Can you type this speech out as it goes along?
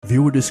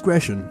Viewer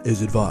discretion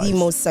is advised. The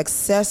most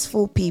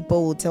successful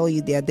people will tell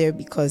you they're there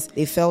because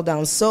they fell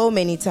down so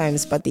many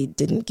times, but they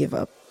didn't give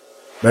up.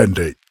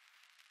 Mandate.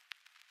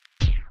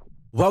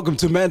 Welcome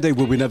to Mandate,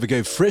 where we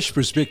navigate fresh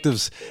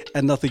perspectives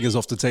and nothing is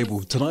off the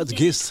table. Tonight's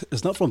guest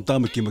is not from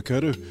Tamaki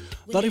Makaurau,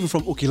 not even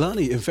from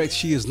Okilani. In fact,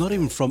 she is not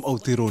even from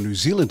Aotearoa, New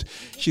Zealand.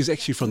 She's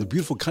actually from the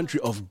beautiful country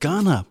of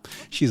Ghana.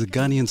 She's a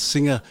Ghanaian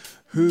singer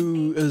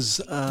who is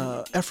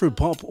Afro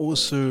pop,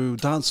 also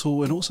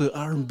dancehall, and also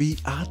R&B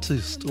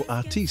artist.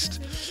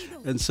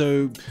 And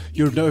so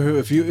you'll know her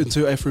if you're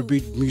into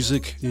Afrobeat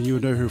music, and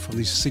you'll know her from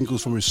these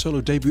singles from her solo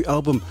debut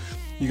album.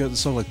 You got the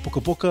song like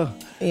Poka Poka.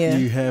 Yeah.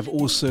 You have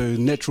also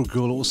Natural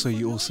Girl.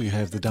 You also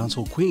have the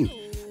Dancehall Queen,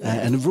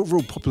 and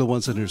real popular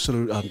ones in her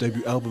solo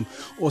debut album.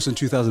 Also in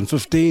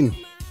 2015,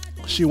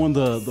 she won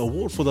the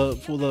award for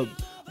the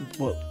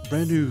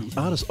brand new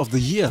artist of the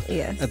year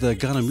at the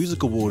Ghana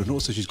Music Award, and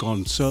also she's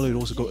gone solo and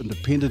also got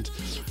independent.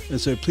 And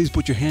so please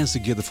put your hands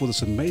together for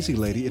this amazing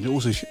lady, and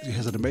also she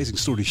has an amazing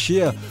story to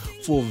share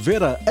for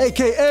Vera,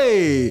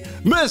 aka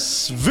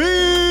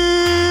MzVee.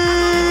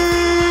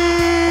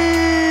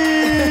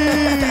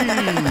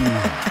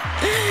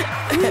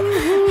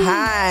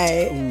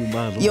 Hi.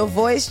 Ooh, your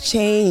voice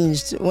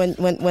changed when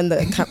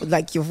the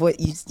like your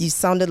voice you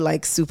sounded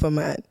like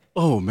Superman.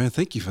 Oh man,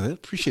 thank you for that.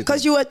 Appreciate that.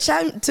 Because you were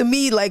chatting to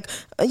me like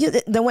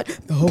then went,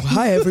 oh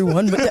hi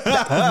everyone. What?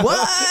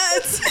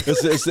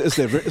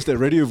 It's that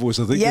radio voice.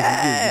 I think.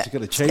 Yeah, you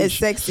gotta change. it's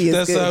sexy. It's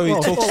That's good. how he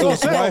talks to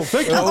his wife.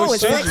 Thank you. Oh,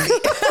 it's sexy.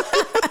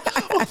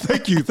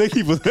 Thank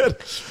you for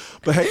that.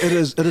 But hey,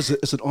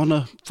 it's an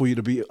honour for you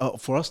to be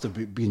for us to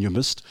be in your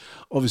midst.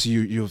 Obviously,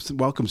 you're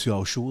welcome to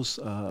our shores.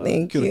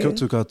 Thank you. Kia ora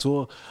koutou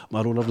katoa,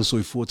 maro lava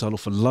soi fo talo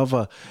for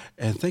lover,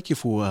 and thank you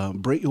for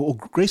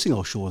gracing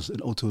our shores in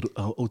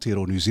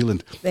Aotearoa, New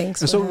Zealand.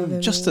 Thanks. And for so,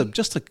 having just me.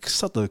 to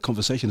start the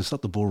conversation and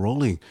start the ball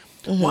rolling,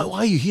 why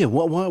are you here?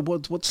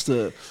 What's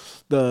the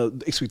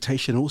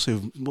expectation? Also,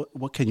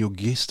 what can your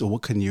guest or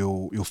what can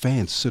your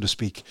fans, so to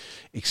speak,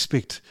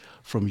 expect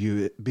from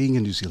you being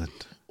in New Zealand?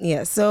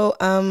 Yeah. So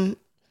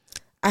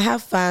I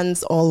have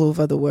fans all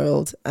over the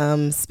world,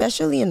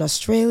 especially in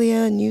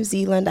Australia, New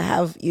Zealand. I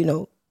have,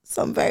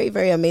 some very,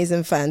 very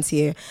amazing fans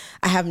here.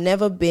 I have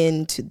never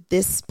been to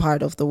this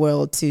part of the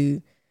world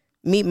to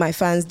meet my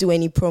fans, do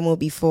any promo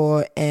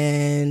before,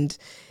 and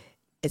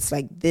it's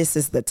like, this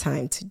is the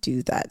time to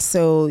do that.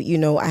 So,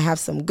 I have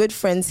some good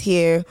friends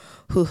here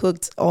who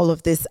hooked all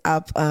of this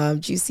up,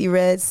 Juicy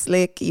Red,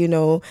 Slick,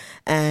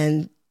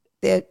 and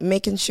they're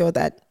making sure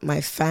that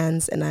my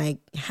fans and I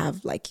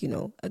have a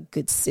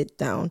good sit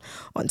down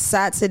on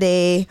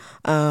Saturday,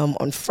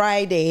 on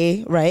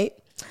Friday, right?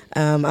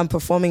 I'm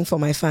performing for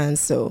my fans,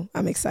 so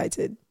I'm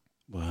excited.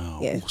 Wow,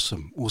 yeah.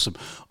 Awesome.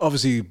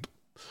 Obviously,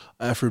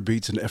 Afro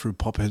beats and Afro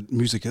pop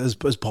music is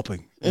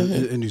popping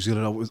in New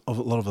Zealand. A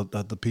lot of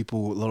the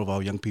people, a lot of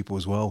our young people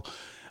as well,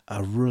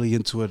 are really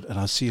into it, and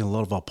I see a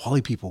lot of our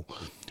poly people.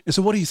 And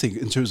so what do you think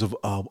in terms of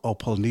our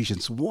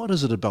Polynesians? What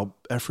is it about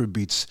Afro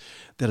beats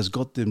that has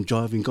got them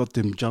jiving, got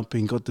them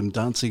jumping, got them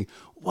dancing?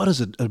 What is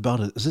it about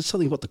it? Is it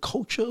something about the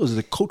culture? Or is it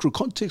a cultural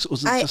context? Or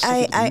is it just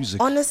something about the music?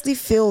 I honestly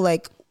feel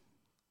like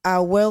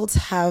our worlds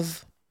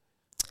have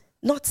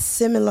not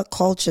similar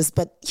cultures,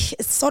 but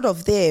it's sort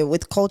of there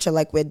with culture.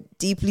 Like, we're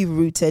deeply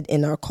rooted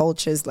in our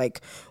cultures. Like,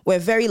 we're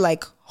very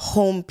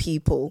home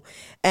people,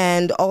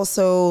 and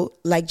also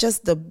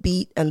just the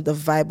beat and the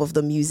vibe of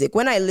the music.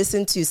 When I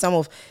listen to some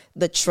of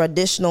the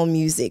traditional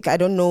music, I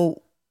don't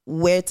know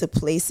where to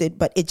place it,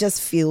 but it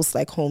just feels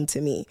like home to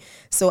me.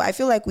 So I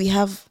feel like we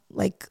have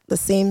the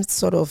same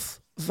sort of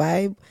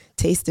vibe,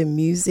 taste in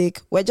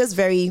music. We're just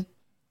very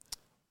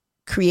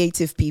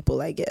creative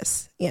people, I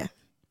guess. Yeah.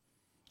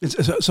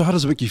 So how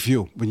does it make you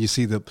feel when you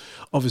see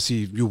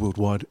obviously you're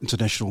worldwide,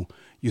 international,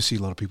 you see a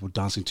lot of people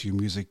dancing to your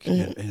music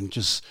and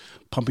just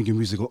pumping your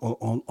music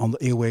on the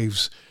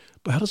airwaves.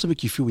 But how does it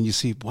make you feel when you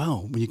see,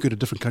 wow, when you go to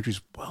different countries,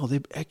 wow,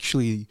 they're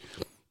actually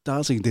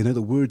dancing, they know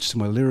the words to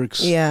my lyrics.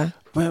 Yeah.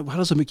 How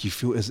does it make you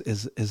feel as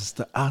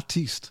the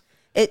artist?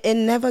 It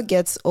never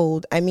gets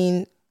old. I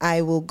mean,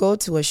 I will go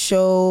to a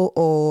show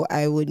or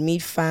I would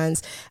meet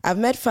fans. I've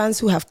met fans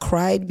who have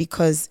cried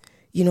because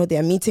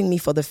they're meeting me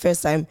for the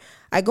first time.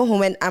 I go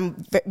home and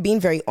I'm being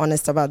very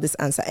honest about this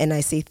answer, and I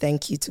say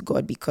thank you to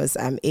God because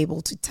I'm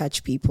able to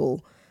touch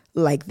people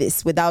like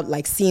this without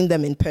seeing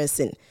them in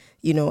person.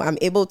 I'm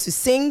able to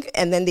sing,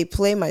 and then they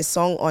play my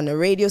song on a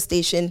radio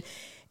station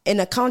in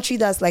a country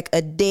that's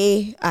a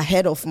day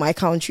ahead of my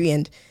country,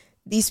 and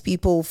these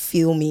people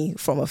feel me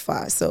from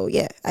afar. So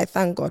yeah, I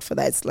thank God for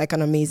that. It's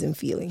an amazing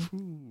feeling.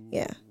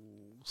 Yeah.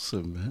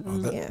 Awesome,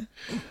 man. Yeah.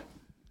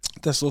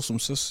 That's awesome,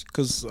 sis.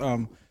 Because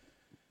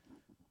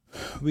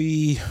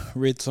we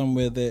read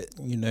somewhere that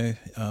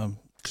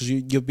because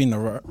you've been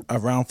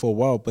around for a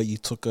while, but you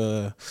took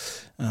a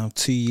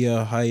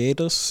 2-year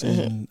hiatus,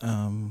 and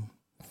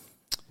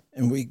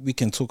we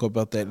can talk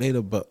about that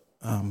later. But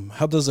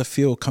how does it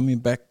feel coming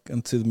back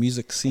into the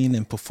music scene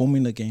and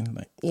performing again?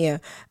 Like, Yeah,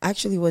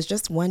 actually, it was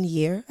just 1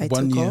 year I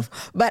One took year.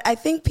 off. But I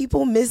think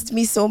people missed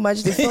me so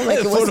much. They felt like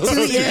it was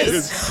 2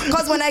 years.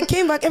 Because when I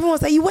came back, everyone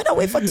was like, you went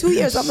away for 2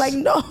 years. I'm like,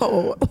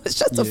 no, it was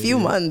just a few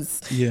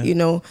months, Yeah. you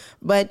know.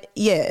 But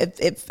yeah,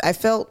 if I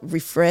felt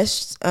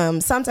refreshed.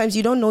 Sometimes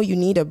you don't know you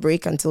need a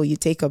break until you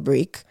take a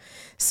break.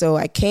 So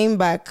I came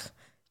back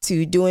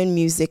to doing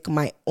music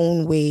my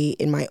own way,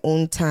 in my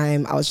own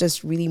time. I was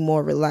just really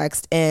more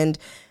relaxed. And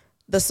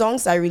the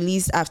songs I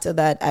released after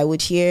that, I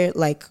would hear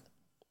like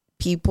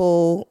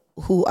people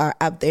who are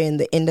up there in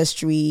the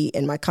industry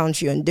in my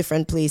country or in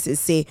different places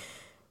say,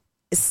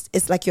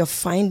 it's like you're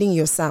finding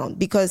your sound.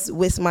 Because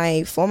with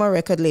my former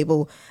record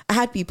label, I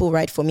had people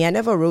write for me. I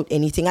never wrote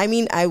anything. I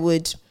mean, I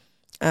would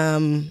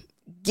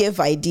give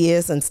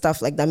ideas and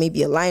stuff like that,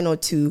 maybe a line or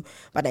two,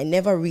 but I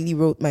never really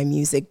wrote my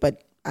music.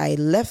 But I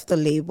left the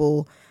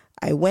label.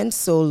 I went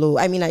solo.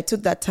 I mean, I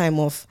took that time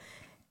off,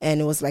 and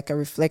it was like a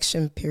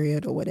reflection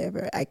period or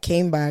whatever. I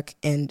came back,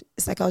 and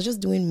it's like I was just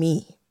doing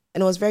me.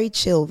 And it was very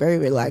chill, very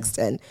relaxed.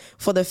 And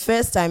for the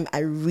first time, I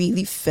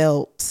really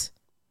felt,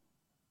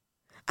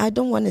 I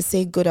don't want to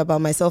say good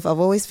about myself. I've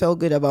always felt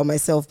good about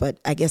myself, but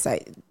I guess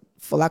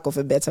for lack of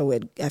a better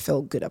word, I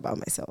felt good about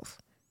myself.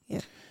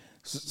 Yeah.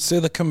 so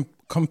the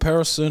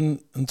comparison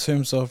in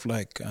terms of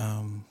like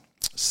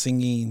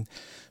singing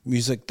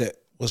music that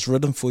was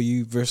written for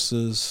you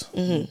versus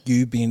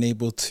you being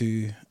able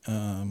to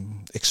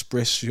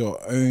express your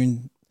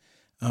own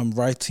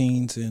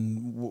writings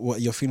and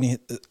what you're feeling,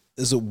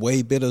 is it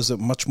way better? Is it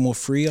much more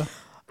freer?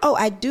 Oh,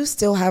 I do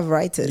still have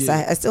writers.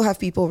 Yeah. I still have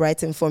people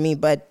writing for me,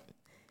 but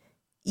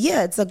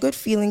yeah, it's a good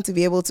feeling to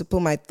be able to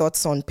put my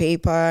thoughts on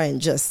paper and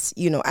just,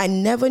 you know, I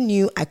never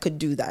knew I could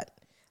do that.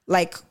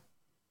 Like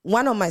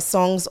one of my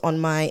songs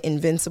on my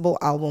Invincible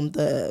album,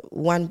 the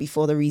one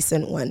before the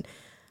recent one,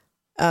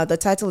 the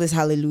title is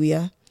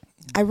Hallelujah.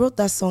 I wrote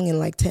that song in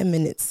like 10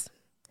 minutes.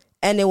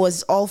 And it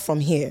was all from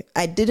here.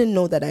 I didn't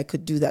know that I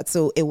could do that.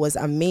 So it was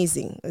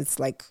amazing. It's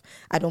like,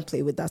 I don't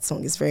play with that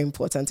song. It's very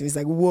important to me. It's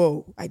like,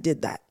 whoa, I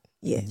did that.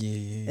 Yeah.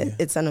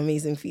 It's an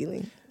amazing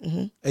feeling.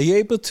 Mm-hmm. Are you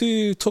able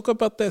to talk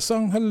about that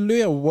song,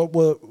 Hallelujah? What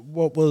were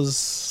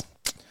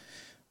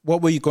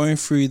you going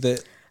through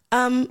that?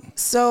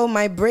 So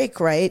my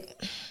break, right,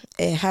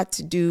 it had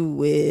to do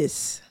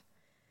with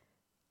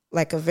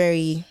like a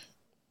very,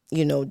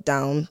 you know,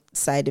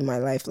 downside in my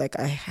life. Like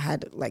I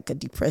had like a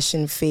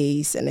depression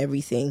phase and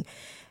everything,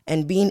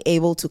 and being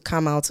able to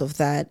come out of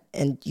that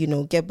and, you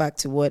know, get back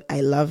to what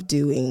I love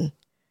doing.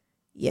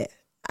 Yeah.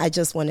 I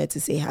just wanted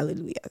to say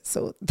hallelujah.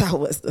 So that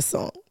was the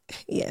song.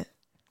 Yeah.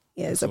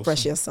 Yeah. It's That's a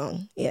precious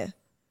song. Yeah.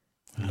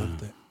 I love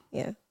that.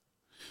 Yeah.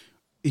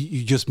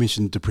 You just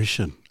mentioned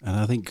depression, and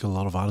I think a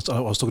lot of artists, I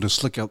was talking to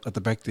Slick out at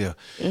the back there,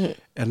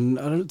 and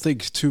I don't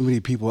think too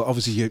many people,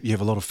 obviously you have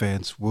a lot of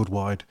fans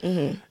worldwide,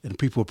 and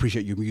people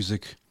appreciate your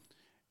music,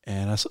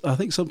 and I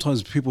think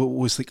sometimes people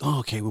always think, oh,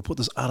 okay, we'll put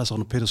this artist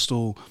on a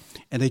pedestal,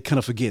 and they kind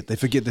of forget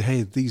that,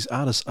 hey, these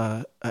artists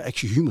are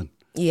actually human.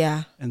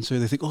 Yeah. And so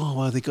they think, oh,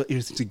 well, they got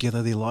everything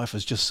together, their life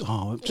is just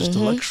a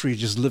luxury,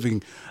 just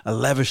living a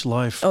lavish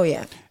life. Oh,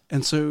 yeah.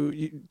 And so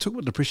you talk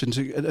about depression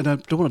too, and I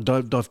don't want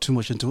to dive too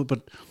much into it,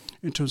 but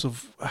in terms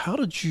of how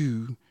did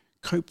you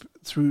cope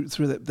through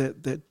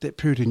that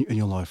period in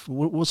your life?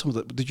 What some of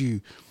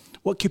the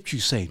what kept you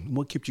sane?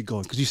 What kept you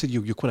going? Because you said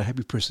you're quite a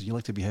happy person. You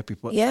like to be happy.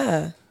 But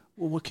Yeah.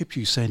 what kept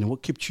you sane and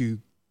what kept you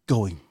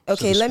going?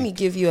 Okay, let me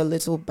give you a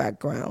little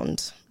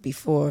background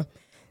before.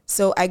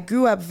 So I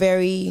grew up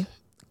very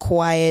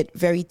quiet,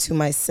 very to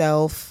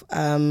myself.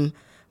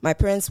 My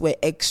parents were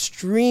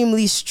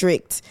extremely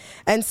strict,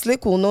 and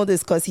Slick will know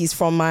this because he's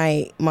from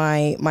my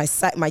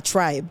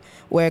tribe.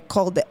 We're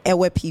called the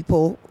Ewe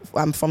people.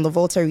 I'm from the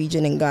Volta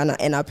region in Ghana,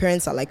 and our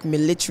parents are like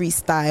military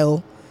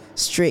style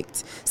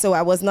strict. So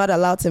I was not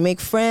allowed to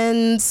make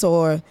friends,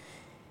 or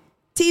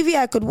TV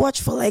I could watch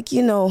for like,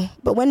 you know,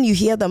 but when you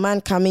hear the man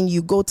coming,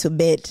 you go to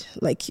bed.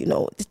 Like, you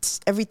know,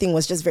 everything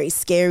was just very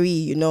scary,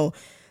 you know.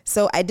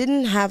 So I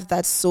didn't have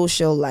that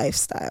social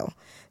lifestyle.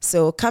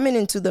 So coming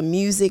into the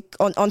music,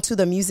 onto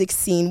the music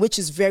scene, which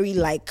is very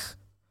like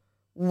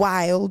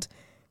wild,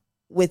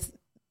 with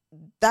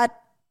that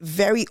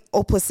very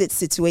opposite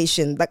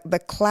situation, like the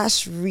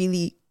clash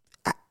really,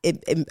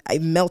 it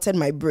melted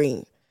my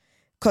brain.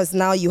 Because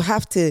now you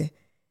have to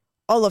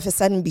all of a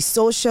sudden be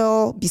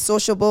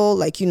sociable,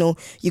 like, you know,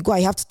 you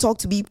have to talk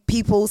to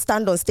people,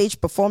 stand on stage,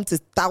 perform to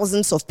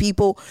thousands of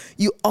people.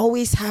 You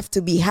always have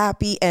to be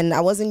happy. And I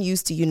wasn't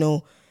used to, you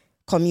know,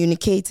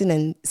 communicating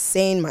and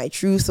saying my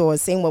truth or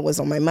saying what was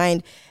on my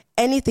mind.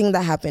 Anything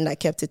that happened, I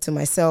kept it to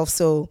myself.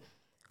 So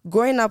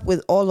growing up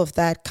with all of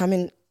that,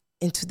 coming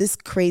into this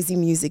crazy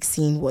music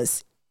scene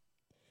was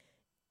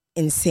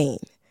insane.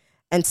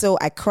 And so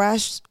I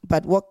crashed,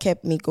 but what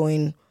kept me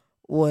going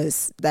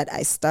was that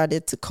I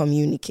started to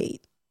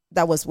communicate.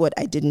 That was what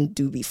I didn't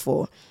do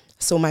before.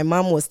 So my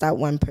mom was that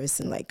one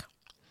person, like,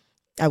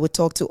 I would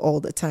talk to all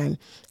the time.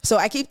 So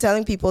I keep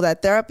telling people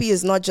that therapy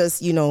is not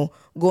just, you know,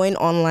 going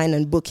online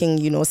and booking,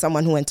 you know,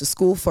 someone who went to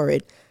school for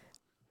it.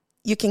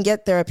 you can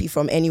get therapy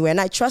from anywhere.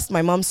 And I trust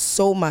my mom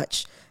so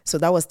much. So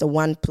that was the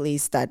one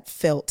place that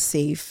felt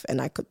safe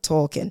and I could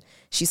talk. And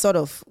she sort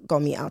of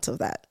got me out of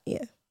that.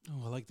 Yeah.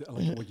 Oh, I like that. I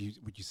like what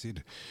you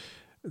said.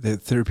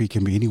 That therapy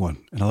can be anyone,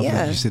 and I love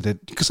that you said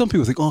that, because some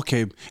people think,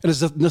 okay, and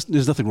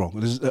there's nothing wrong.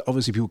 There's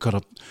obviously people cut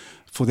up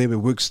for them. It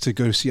works to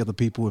go see other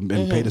people and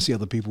pay to see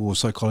other people, or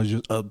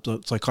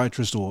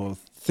psychiatrist or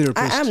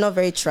therapist. I am not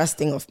very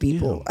trusting of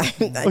people.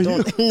 Yeah. I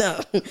don't know.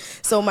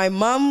 So my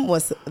mom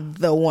was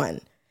the one,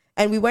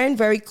 and we weren't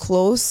very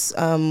close.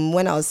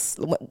 When I was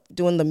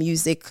doing the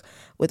music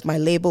with my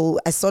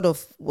label, I sort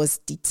of was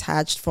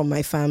detached from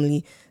my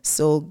family.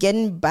 So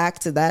getting back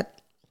to that.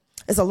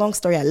 It's a long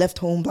story. I left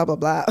home, blah, blah,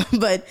 blah.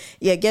 But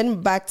yeah,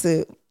 getting back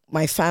to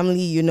my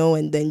family,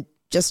 and then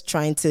just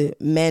trying to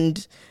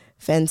mend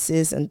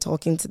fences and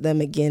talking to them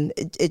again.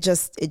 It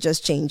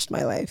just changed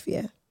my life.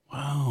 Yeah.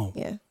 Wow.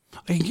 Yeah.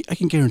 I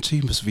can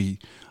guarantee, MzVee,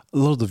 a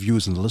lot of the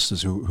viewers and the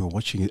listeners who are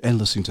watching it and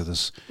listening to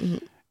this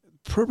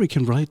probably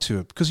can relate to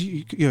it, because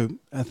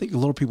I think a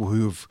lot of people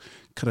who have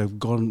kind of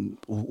gone,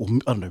 or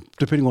I don't know,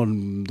 depending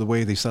on the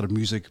way they started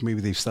music,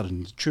 maybe they started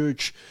in the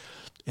church.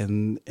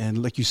 And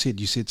like you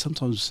said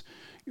sometimes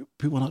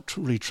people are not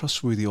really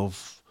trustworthy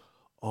of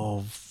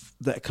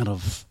that kind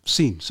of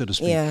scene, so to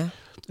speak. Yeah.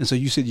 And so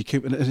you said you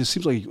came, and it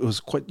seems like it was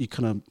quite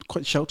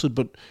sheltered,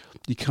 but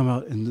you come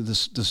out in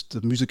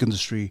the music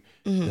industry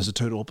as a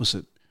total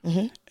opposite.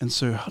 And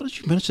so how did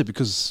you manage it?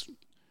 Because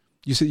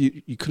you said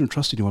you couldn't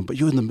trust anyone, but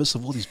you're in the midst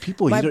of all these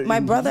people. My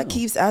brother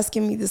keeps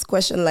asking me this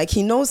question. Like,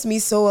 he knows me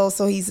so well,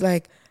 so he's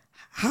like,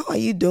 how are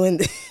you doing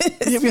this?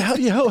 How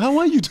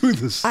are you doing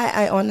this?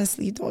 I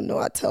honestly don't know,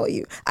 I'll tell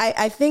you.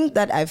 I think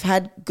that I've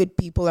had good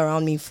people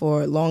around me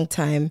for a long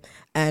time.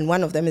 And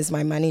one of them is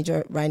my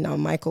manager right now,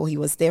 Michael. He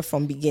was there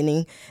from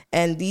beginning.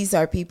 And these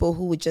are people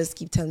who would just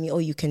keep telling me, oh,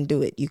 you can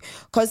do it.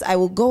 Because I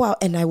will go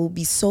out and I will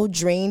be so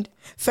drained.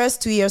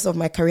 First 2 years of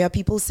my career,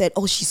 people said,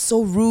 oh, she's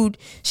so rude,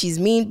 she's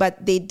mean.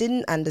 But they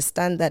didn't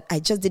understand that I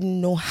just didn't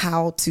know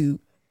how to.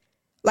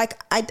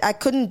 Like, I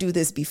couldn't do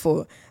this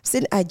before.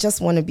 I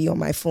just want to be on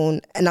my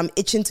phone and I'm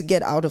itching to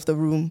get out of the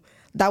room.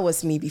 That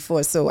was me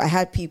before. So I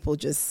had people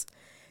just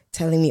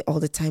telling me all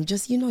the time,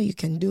 just, you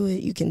can do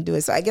it, you can do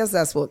it. So I guess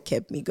that's what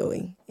kept me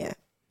going. Yeah.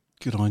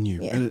 Good on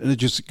you. Yeah. And it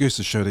just goes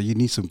to show that you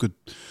need some good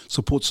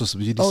support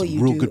systems. You need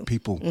some real good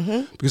people.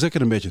 Because I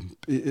can imagine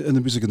in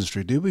the music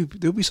industry,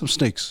 there'll be some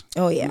snakes.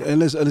 Oh, yeah. And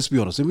let's be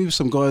honest, there'll be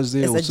some guys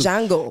there. It's a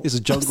jungle. It's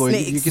a jungle.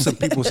 You get some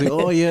people say,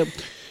 oh, yeah.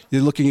 They're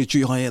looking at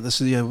you. Oh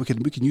yeah, we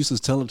can use this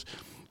talent.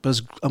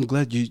 But I'm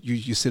glad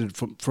you said it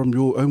from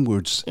your own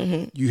words.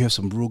 You have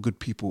some real good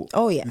people.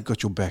 Oh yeah, who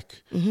got your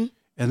back. And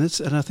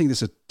I think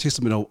that's a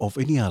testament of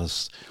any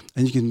artist.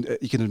 And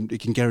you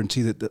can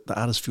guarantee that the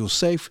artist feels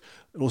safe,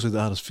 and also the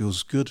artist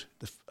feels good.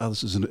 The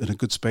artist is in a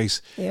good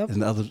space,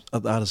 and the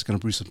other artists are going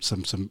to produce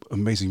some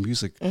amazing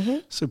music.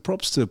 So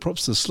props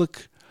to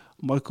Slick,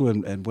 Michael,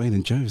 and Wayne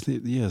and Joe.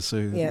 So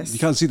you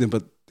can't see them,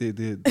 but they're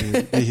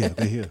here.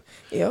 They're here.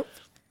 Yep.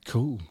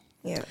 Cool.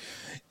 Yeah.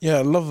 Yeah,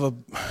 I love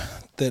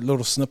that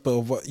little snippet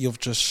of what you've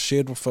just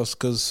shared with us,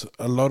 because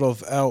a lot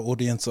of our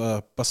audience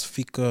are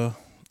Pasifika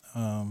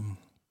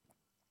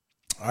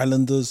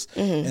Islanders,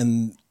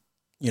 and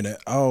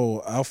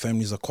our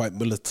families are quite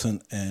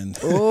militant and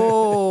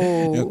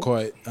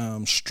quite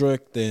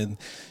strict, and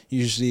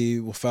usually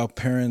with our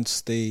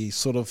parents they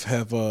sort of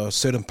have a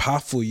certain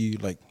path for you.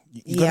 Like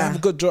you gotta have a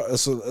good job.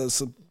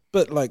 It's a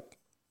bit like,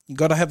 you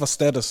got to have a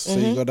status. So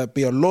you got to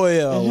be a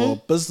lawyer or a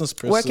business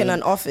person. Work in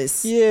an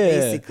office,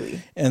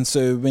 basically. And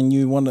so when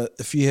you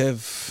if you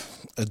have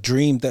a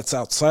dream that's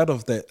outside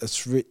of that,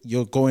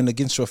 you're going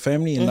against your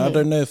family. And I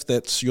don't know if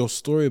that's your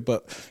story,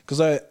 but because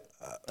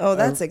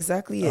that's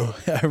exactly it.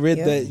 I read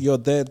that your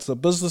dad's a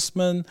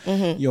businessman,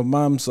 your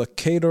mom's a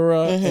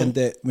caterer, and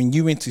that when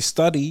you went to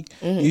study,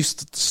 you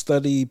used to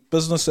study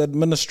business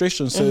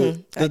administration. So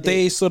did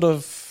they sort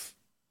of...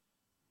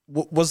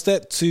 Was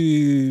that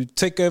to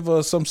take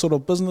over some sort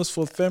of business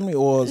for the family,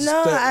 or is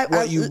that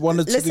what you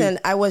wanted to do? Listen,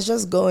 I was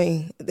just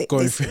going. They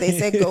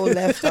said go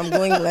left. I'm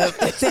going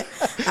left.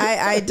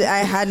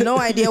 I had no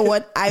idea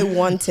what I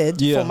wanted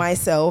for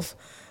myself.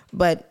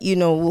 But,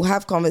 we'll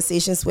have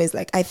conversations where it's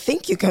like, I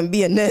think you can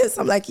be a nurse.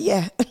 I'm like,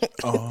 yeah.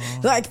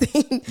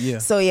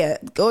 So,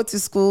 go to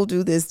school,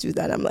 do this, do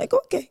that. I'm like,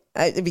 okay.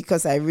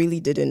 Because I really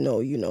didn't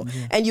know,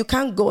 And you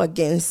can't go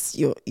against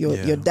your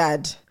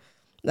dad.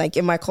 Like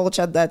in my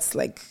culture, that's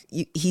like,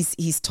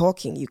 he's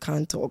talking, you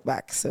can't talk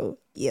back. So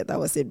yeah, that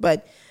was it.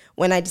 But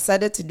when I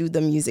decided to do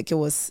the music, it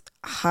was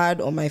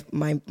hard on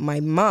my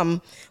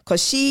mom,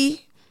 because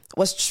she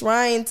was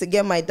trying to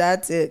get my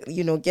dad to,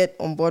 get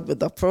on board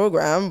with the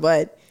program,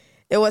 but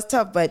it was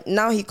tough. But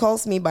now he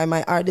calls me by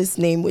my artist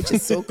name, which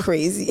is so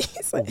crazy.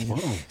 It's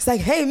like,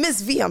 hey,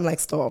 MzVee. I'm like,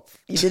 stop.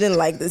 You didn't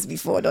like this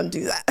before. Don't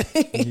do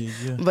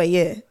that. But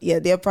yeah,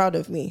 they're proud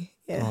of me.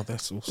 Yeah. Oh,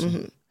 that's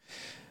awesome.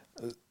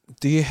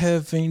 Do you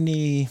have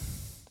any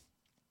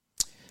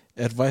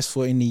advice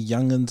for any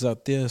youngins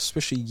out there,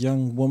 especially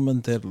young women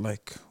that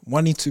like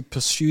wanting to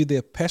pursue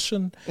their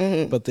passion,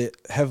 but they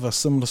have a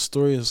similar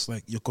story as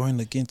like you're going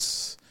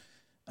against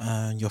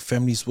your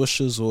family's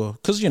wishes, or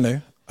because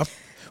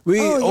we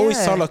always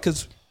tell our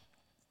kids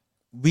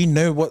we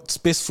know what's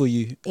best for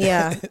you.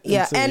 Yeah,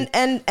 yeah,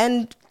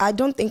 and I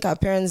don't think our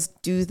parents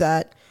do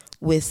that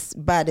with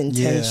bad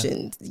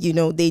intentions.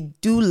 They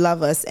do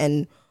love us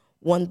and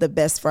want the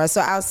best for us.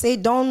 So I'll say,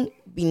 don't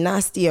be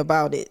nasty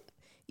about it.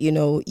 You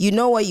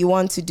know what you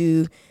want to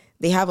do.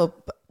 They have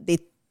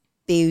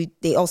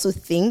they also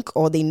think,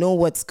 or they know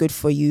what's good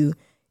for you.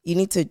 You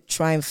need to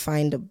try and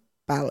find a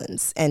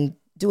balance and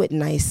do it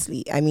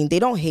nicely. I mean, they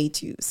don't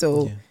hate you,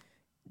 so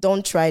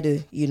don't try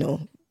to,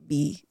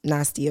 be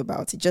nasty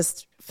about it.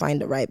 Just find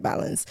the right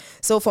balance.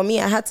 So for me,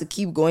 I had to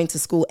keep going to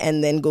school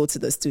and then go to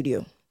the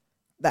studio.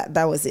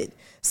 That was it.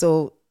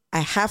 So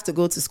I have to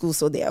go to school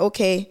so they're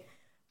okay,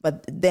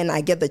 but then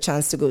I get the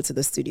chance to go to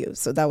the studio.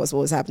 So that was what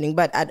was happening.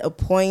 But at a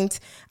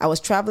point, I was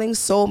traveling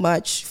so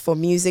much for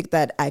music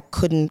that I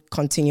couldn't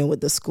continue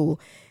with the school.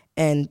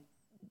 And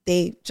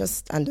they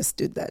just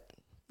understood that.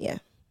 Yeah.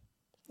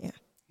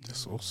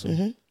 That's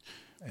awesome.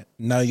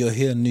 Now you're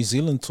here in New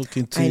Zealand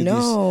talking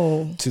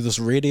to this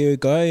radio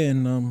guy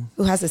and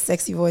who has a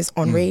sexy voice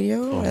on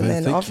radio, and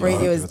then off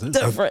radio is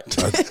different.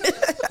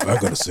 I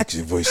got a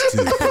sexy voice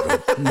too.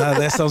 Nah,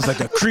 that sounds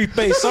like a creep.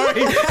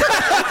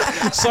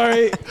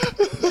 Sorry.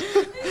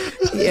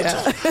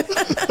 Yeah.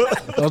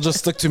 I'll just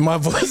stick to my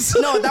voice.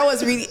 No, that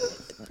was really.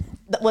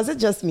 Was it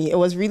just me? It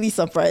was really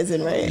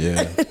surprising, right?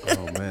 Yeah.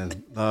 Oh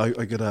man, no,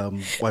 I get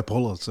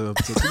bipolar. So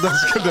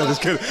that's good. No,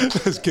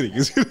 that's kidding.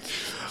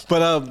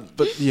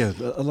 But yeah,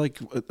 I like,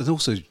 and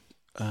also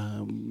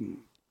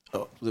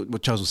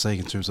what Charles was saying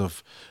in terms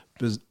of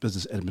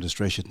business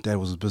administration. Dad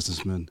was a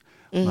businessman.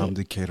 Mum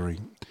did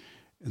catering,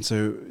 and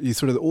so you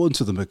throw it all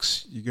into the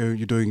mix.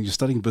 You're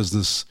studying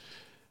business.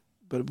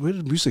 But where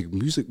did was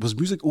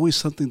music always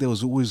something that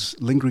was always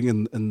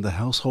lingering in the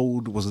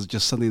household? Was it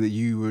just something that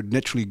you were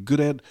naturally good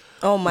at?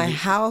 Oh, my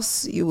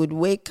house, you would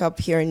wake up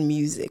hearing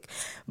music.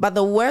 But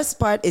the worst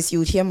part is you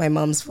would hear my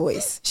mom's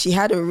voice. She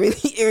had a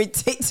really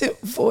irritating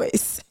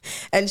voice.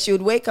 And she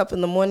would wake up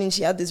in the morning,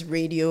 she had this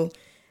radio,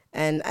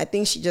 and I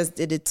think she just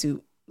did it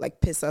to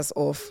piss us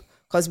off.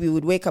 Because we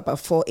would wake up at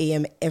 4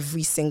 a.m.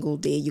 every single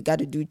day. You got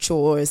to do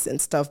chores and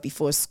stuff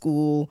before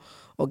school,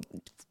 or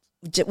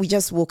we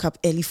just woke up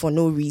early for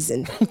no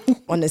reason,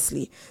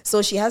 honestly.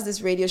 So she has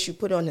this radio, she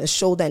put it on her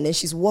shoulder, and then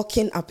she's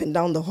walking up and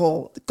down the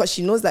hall because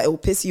she knows that it will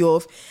piss you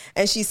off.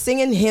 And she's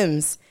singing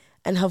hymns,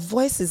 and her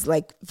voice is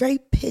very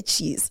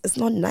pitchy. It's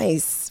not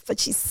nice, but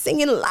she's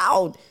singing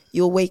loud.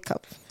 You'll wake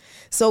up.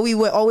 So we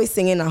were always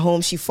singing at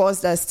home. She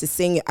forced us to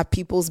sing at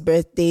people's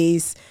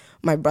birthdays.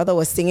 My brother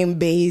was singing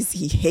bass.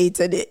 He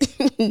hated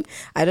it.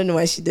 I don't know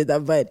why she did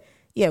that, but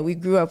yeah, we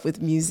grew up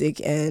with music,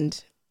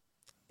 and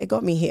it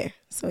got me here.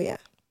 So yeah.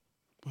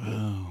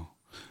 Wow,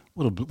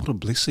 what a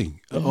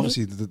blessing!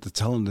 Obviously, the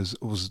talent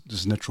was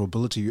this natural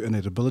ability,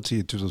 innate ability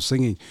in terms of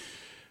singing.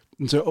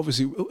 And so,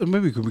 obviously,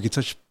 maybe we could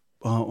touch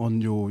on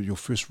your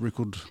first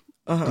record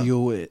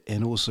deal,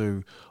 and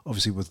also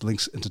obviously with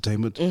Lynx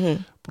Entertainment.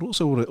 But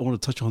also, I want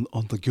to touch on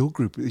the girl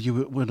group.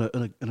 You were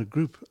in a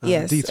group,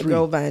 yes, D3. A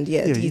girl band,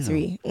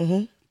 D3.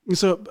 And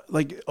so,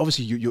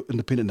 obviously, you're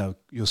independent now.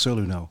 You're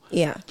solo now.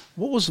 Yeah.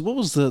 What was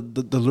the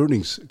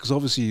learnings? Because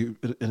obviously,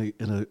 in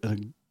a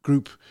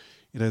group,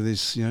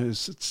 there's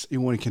it's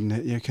everyone can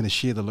kind of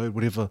share the load,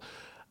 whatever.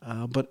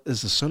 But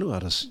as a solo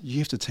artist, you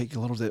have to take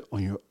a lot of that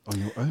on your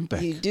own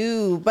back. You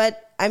do,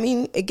 but I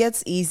mean, it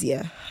gets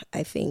easier,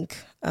 I think.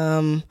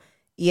 When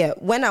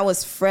I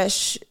was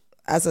fresh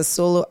as a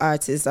solo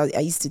artist, I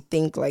used to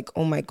think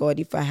oh my God,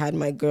 if I had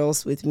my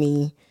girls with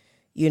me,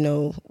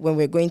 when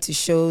we're going to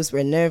shows,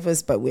 we're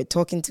nervous, but we're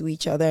talking to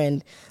each other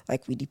and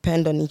we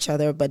depend on each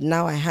other. But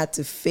now I had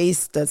to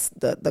face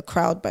the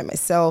crowd by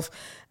myself.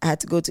 I had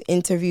to go to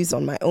interviews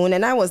on my own,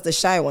 and I was the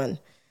shy one.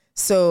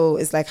 So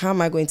it's how am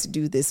I going to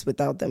do this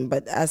without them?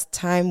 But as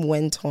time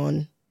went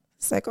on,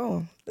 it's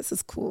oh, this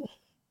is cool.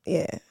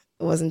 Yeah, it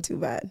wasn't too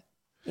bad.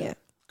 Yeah.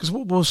 Because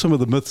what were some of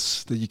the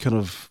myths that you kind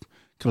of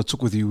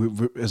took with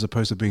you as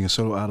opposed to being a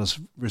solo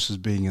artist versus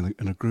being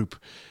in a group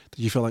that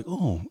you felt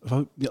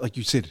like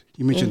you said,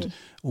 you mentioned,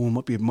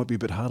 it might be a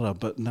bit harder,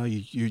 but now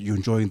you're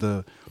enjoying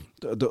the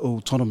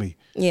autonomy.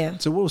 Yeah.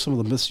 So what were some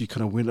of the myths you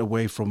kind of went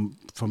away from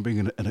being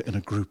in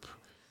a group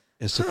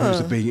as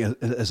opposed to being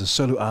as a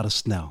solo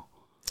artist now?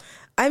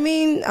 I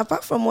mean,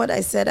 apart from what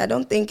I said, I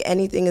don't think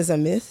anything is a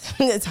myth.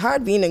 It's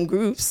hard being in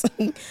groups,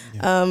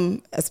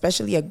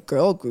 especially a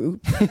girl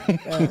group.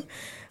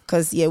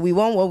 Because, we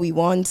want what we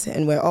want,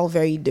 and we're all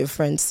very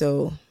different.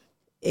 So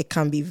it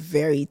can be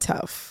very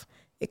tough.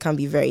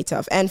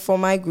 And for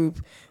my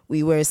group,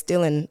 we were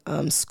still in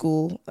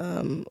school.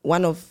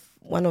 One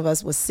of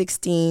us was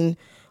 16,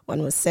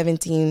 one was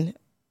 17,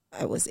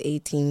 I was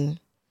 18.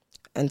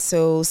 And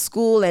so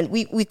school, and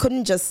we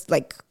couldn't just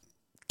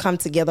come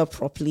together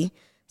properly.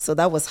 So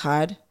that was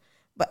hard.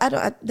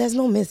 But there's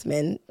no myth,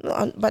 man.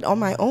 But on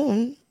my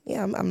own,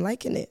 I'm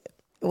liking it.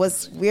 It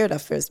was weird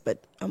at first,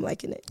 but I'm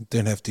liking it.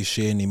 Don't have to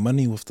share any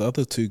money with the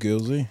other two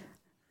girls, eh?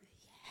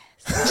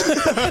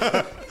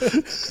 Say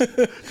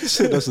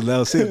it nice and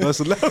loud. Say it nice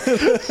and loud.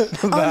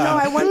 Oh no,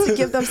 I want to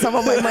give them some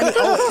of my money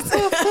always.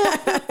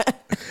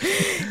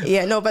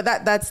 Yeah, no, but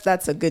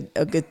that's a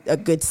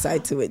good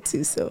side to it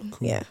too. So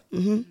cool. Yeah.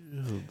 Mm-hmm.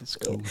 Oh, that's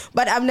cool.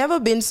 But I've never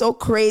been so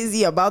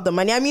crazy about the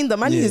money. I mean, the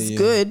money is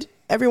good.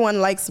 Everyone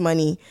likes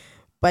money,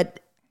 but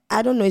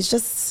I don't know. It's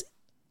just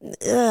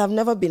I've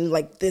never been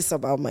like this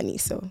about money.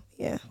 So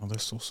yeah. Oh,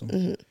 that's awesome.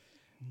 Mm-hmm.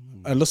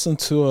 I listened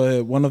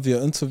to one of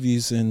your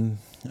interviews and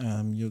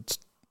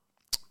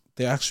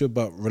they asked you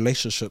about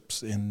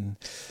relationships and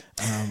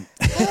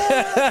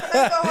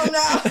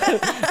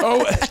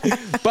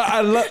but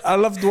I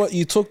loved what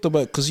you talked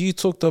about, because you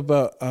talked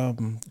about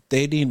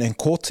dating and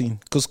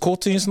courting, because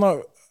courting is not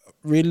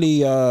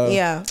really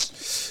a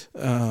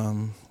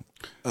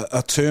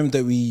term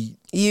that we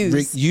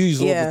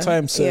use all the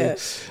time. So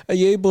are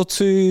you able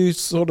to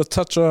sort of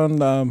touch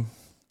on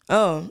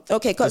oh,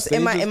 okay, because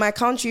in my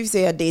country, if you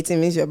say you're dating,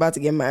 means you're about to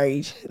get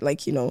married,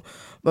 like, you know.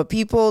 But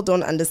people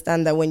don't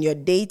understand that when you're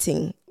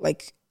dating,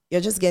 like, you're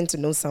just getting to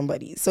know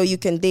somebody. So you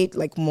can date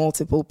like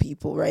multiple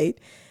people, right?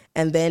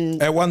 And then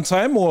at one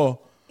time, or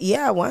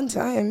one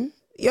time.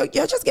 You're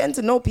just getting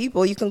to know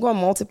people. You can go on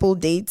multiple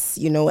dates,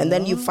 you know, and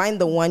then you find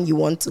the one you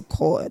want to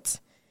court.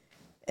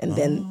 And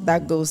then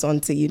that goes on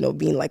to, you know,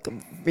 being like a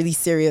really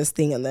serious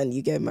thing, and then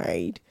you get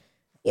married.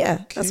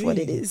 Yeah, that's what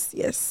it is.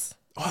 Yes.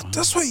 Oh,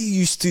 that's what you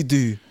used to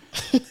do.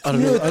 I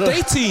don't know.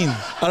 Dating.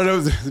 I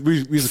don't know.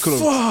 We used to call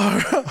it.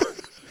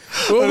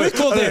 What we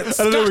call that?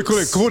 I don't know. We call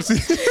it courting.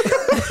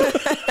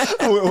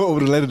 I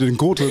would have landed in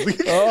court, I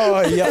think.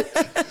 Oh, yeah.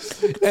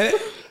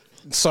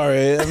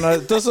 Sorry, and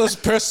this is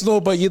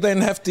personal, but you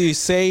don't have to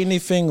say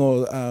anything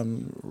or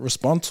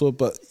respond to it.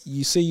 But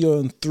you say you're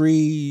in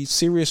 3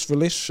 serious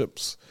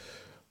relationships.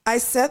 I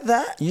said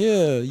that?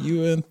 Yeah, you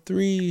were in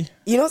 3.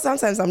 You know,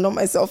 sometimes I'm not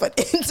myself at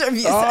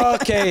interviews. Oh,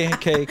 okay.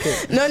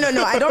 No.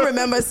 I don't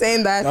remember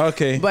saying that.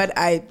 Okay. But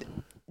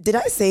did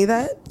I say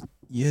that?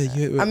 Yeah.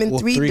 I'm in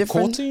 3 different.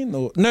 Courting,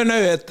 or? No,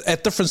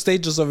 at different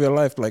stages of your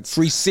life, like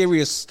 3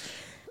 serious.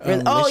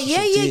 Oh,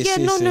 yeah.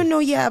 No.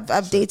 Yeah,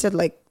 I've dated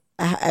like,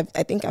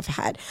 I think I've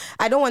had.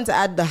 I don't want to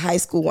add the high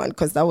school one,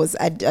 because that was,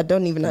 I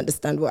don't even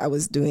understand what I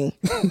was doing.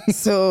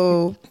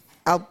 So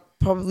I'll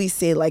probably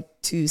say like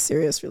 2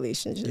 serious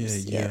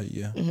relationships. Yeah.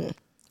 Mm-hmm.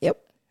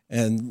 Yep.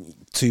 And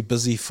too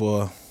busy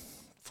for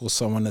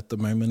someone at the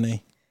moment, eh?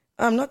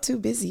 I'm not too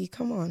busy.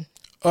 Come on.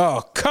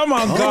 Oh, come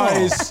on,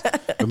 guys.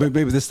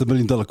 Maybe that's the $1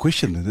 million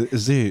question.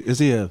 Is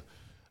there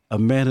a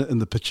man in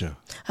the picture?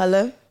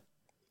 Hello?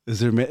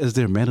 Is there a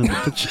man in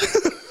the picture?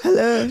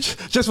 Hello?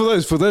 Just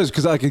for those,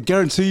 because I can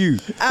guarantee you.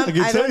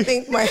 I don't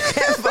think my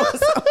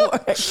headphones are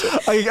working.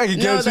 I can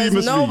guarantee you,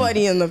 there's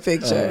nobody in the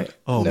picture.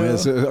 Man,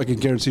 so I can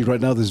guarantee right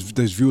now there's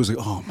viewers like,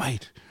 oh,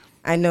 mate.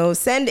 I know.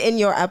 Send in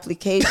your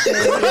applications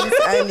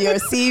and your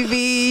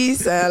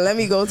CVs. Let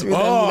me go through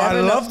them. Oh,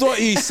 I loved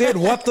what you said.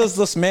 What does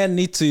this man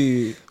need to?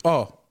 He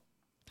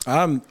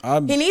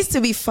needs to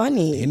be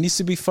funny. He needs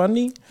to be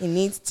funny. He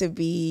needs to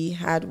be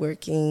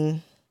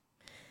hardworking.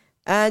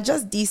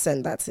 Just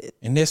decent. That's it.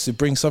 And he has to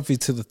bring something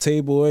to the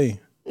table, eh?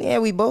 Yeah,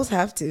 we both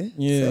have to.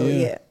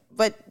 Yeah.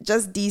 But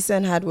just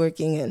decent,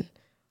 hardworking, and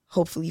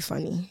hopefully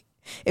funny.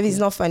 If he's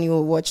not funny,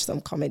 we'll watch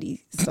some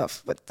comedy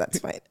stuff, but that's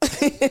fine.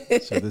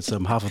 So there's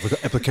half of the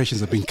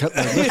applications have been cut.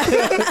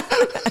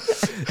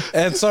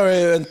 And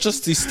sorry, and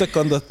just to stick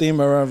on the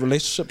theme around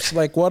relationships,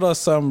 like what are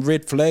some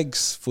red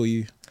flags for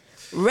you?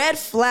 Red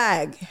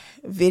flag,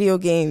 video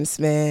games,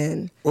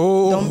 man.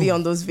 Oh. Don't be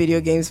on those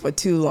video games for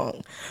too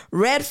long.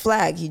 Red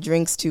flag, he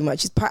drinks too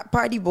much. His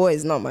party boy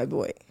is not my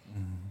boy.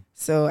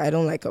 So I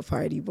don't like a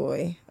party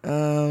boy.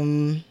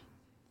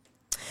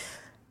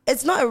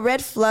 It's not a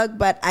red flag,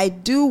 but I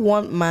do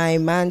want my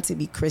man to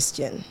be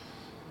Christian.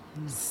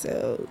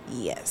 So,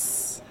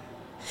 yes.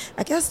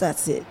 I guess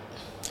that's it.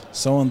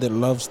 Someone that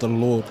loves the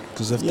Lord.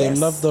 Because if they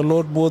love the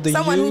Lord more than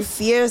someone you... who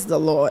fears the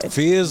Lord.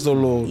 Fears the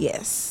Lord.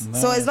 Yes.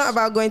 Nice. So it's not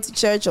about going to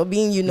church or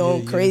being,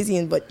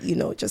 crazy, but,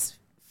 just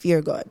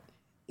fear God.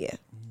 Yeah.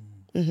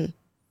 Mm-hmm.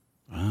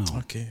 Wow.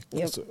 Okay.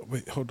 Yep. So,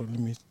 wait, hold on. Let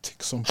me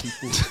take some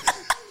people.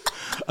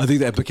 I think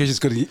the application is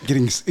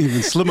getting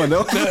even slimmer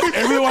now.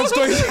 Everyone's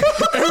going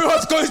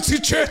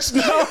to church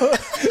now.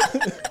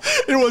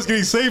 Everyone's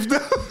getting saved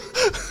now.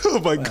 Oh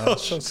my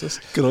gosh.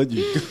 Good on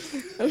you.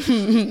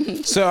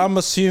 So I'm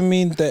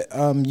assuming that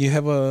you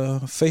have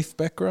a faith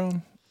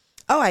background?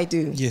 Oh, I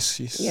do. Yes.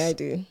 Yeah, I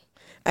do.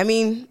 I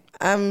mean,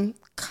 I'm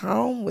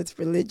calm with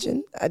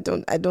religion. I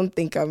don't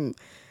think I'm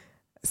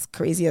as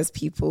crazy as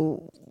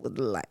people would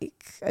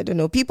like. I don't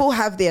know. People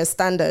have their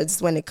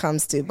standards when it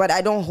comes to, but I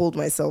don't hold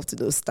myself to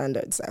those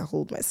standards. I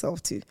hold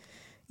myself to,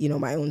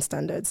 my own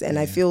standards. And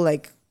I feel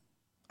like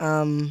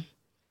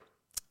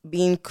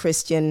being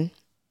Christian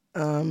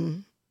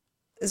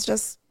is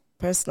just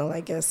personal,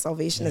 I guess.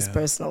 Salvation is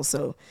personal.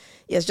 So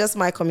it's just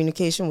my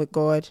communication with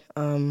God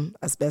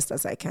as best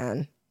as I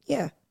can.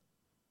 Yeah.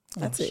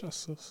 That's it.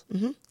 That's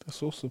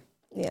awesome.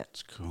 Yeah.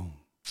 That's cool.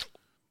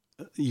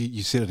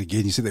 You said it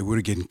again. You said that word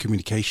again,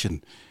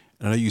 communication.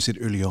 And I know you said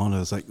early on, it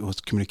was like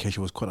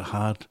communication was quite a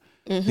hard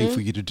thing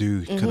for you to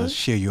do. Kind of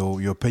share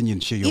your opinion,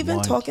 share your Even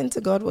mind. talking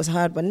to God was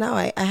hard, but now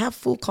I have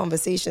full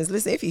conversations.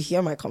 Listen, if you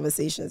hear my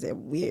conversations, they're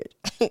weird.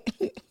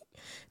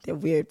 They're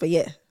weird, but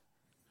yeah,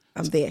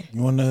 I'm there.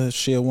 You want to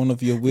share one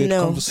of your weird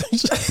No.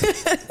 conversations?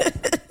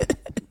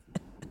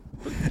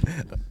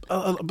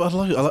 But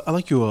I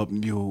like your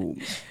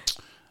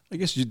I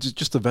guess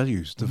just the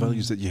values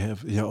that you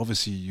have. Yeah,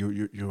 obviously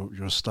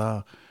you're a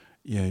star.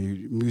 Yeah,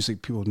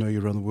 music, people know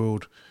you around the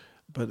world,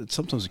 but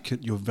sometimes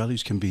your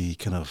values can be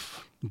kind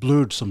of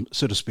blurred,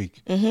 so to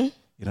speak. You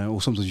know,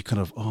 or sometimes you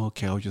kind of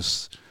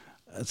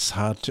it's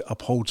hard to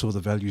uphold some of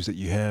the values that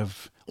you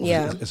have.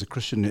 Yeah. As a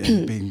Christian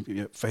and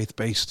being faith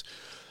based.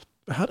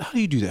 How do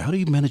you do that? How do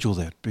you manage all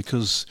that?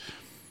 Because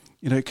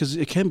because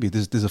it can be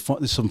there's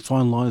some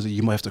fine lines that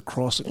you might have to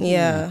cross.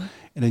 Yeah.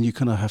 And then you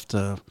kind of have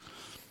to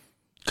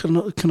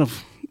kind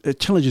of it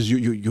challenges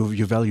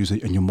your values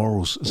and your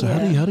morals. So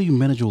how do you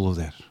manage all of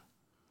that?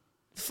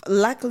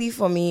 Luckily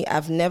for me,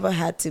 I've never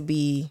had to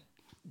be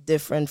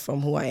different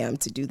from who I am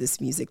to do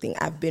this music thing.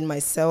 I've been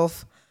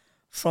myself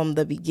from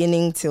the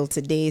beginning till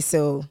today.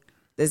 So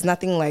there's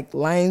nothing like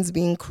lines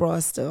being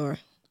crossed or,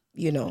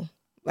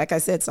 like I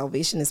said,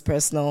 salvation is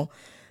personal.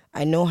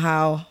 I know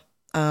how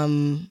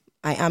I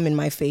am in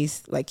my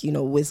faith,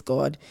 with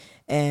God.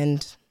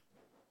 And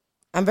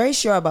I'm very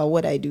sure about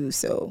what I do.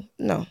 So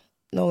no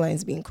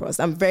lines being crossed.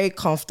 I'm very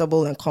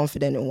comfortable and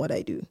confident in what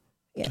I do.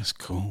 Yeah. That's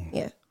cool.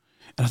 Yeah.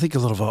 And I think a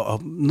lot of our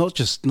not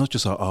just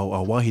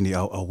our wahine,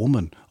 our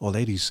women, our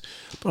ladies,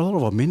 but a lot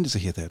of our men to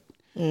hear that.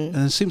 And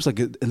it seems like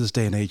in this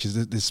day and age,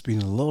 there's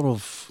been a lot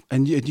of,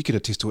 and you can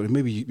attest to it, and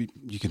maybe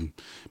you can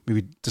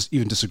just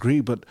even disagree,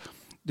 but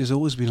there's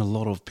always been a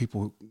lot of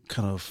people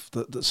kind of,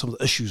 some of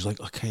the issues like,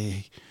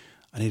 okay,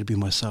 I need to be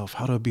myself.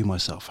 How do I be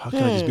myself? How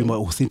can I just be my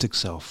authentic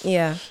self?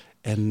 Yeah.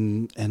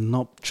 And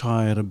not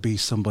try to be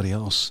somebody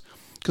else.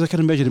 Because I can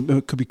imagine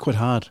it could be quite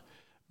hard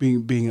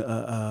being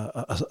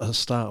a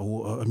star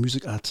or a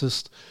music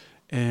artist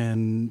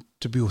and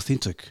to be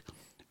authentic.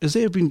 Has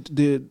there been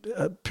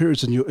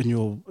periods in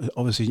your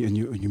obviously in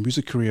your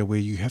music career where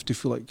you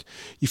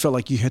felt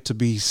like you had to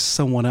be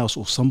someone else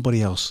or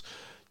somebody else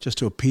just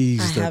to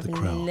appease the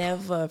crowd? I have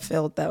never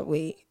felt that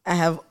way. I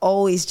have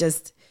always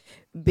just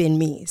been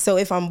me. So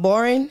if I'm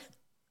boring,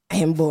 I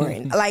am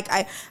boring. Like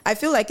I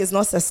feel like it's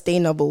not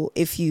sustainable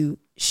if you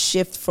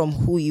shift from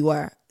who you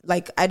are.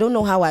 Like I don't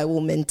know how I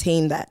will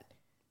maintain that.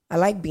 I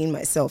like being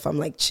myself. I'm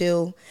like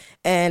chill.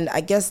 And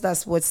I guess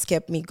that's what's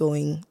kept me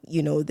going,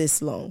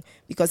 this long.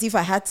 Because if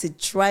I had to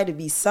try to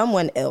be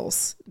someone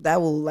else, that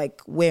will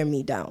like wear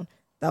me down.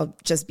 That'll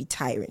just be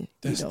tiring.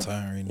 That's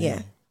tiring.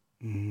 Yeah.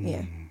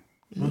 Yeah.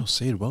 Yeah. Well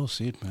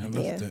said, man. I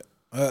love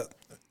that.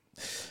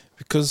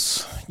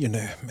 Because,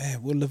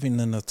 man, we're living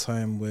in a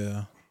time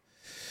where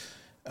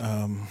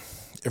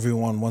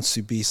everyone wants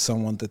to be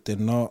someone that they're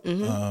not.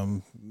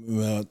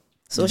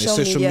 Social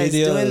media is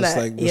doing it's that.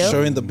 like we're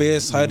showing the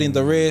best, hiding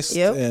the rest,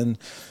 and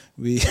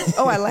we.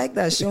 Oh, I like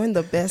that, showing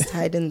the best,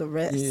 hiding the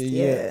rest.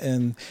 Yeah.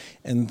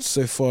 And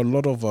so for a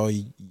lot of our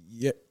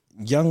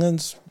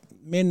youngins,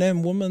 men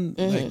and women,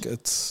 like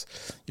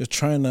you're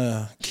trying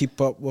to keep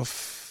up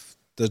with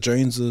the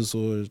Joneses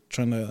or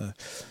trying to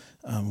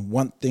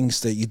want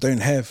things that you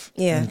don't have.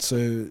 Yeah. And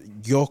so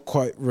you're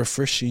quite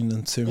refreshing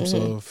in terms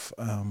of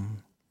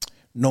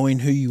knowing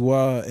who you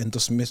are and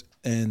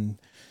and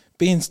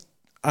being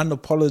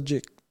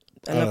unapologetic.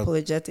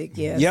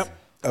 Yes. Yep.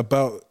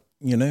 About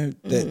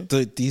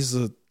that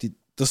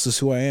this is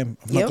who I am.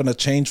 I'm not going to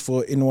change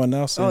for anyone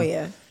else.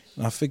 And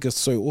I think it's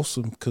so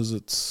awesome because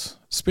it's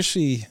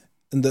especially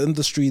in the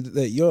industry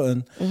that you're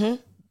in.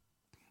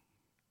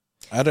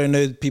 I don't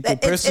know people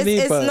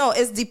personally, but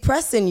it's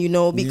depressing,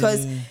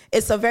 because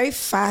it's a very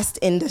fast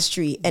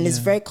industry and it's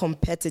very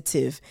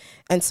competitive,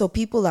 and so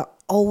people are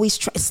always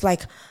it's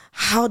like,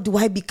 how do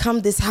I become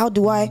this? How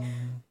do I?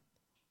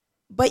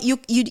 But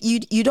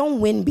you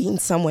don't win being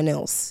someone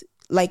else.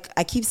 Like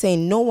I keep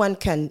saying, no one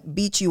can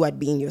beat you at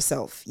being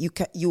yourself.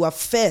 You are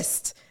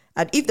first.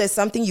 And if there's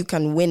something you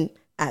can win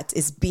at,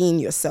 is being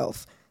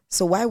yourself.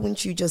 So why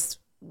wouldn't you just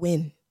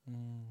win?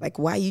 Like,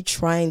 why are you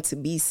trying to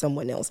be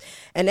someone else?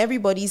 And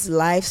everybody's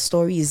life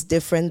story is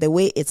different. The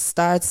way it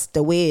starts,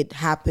 the way it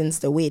happens,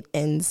 the way it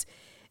ends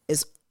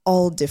is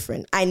all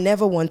different. I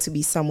never want to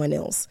be someone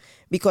else,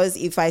 because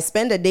if I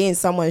spend a day in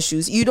someone's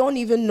shoes, you don't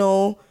even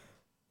know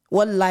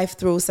what life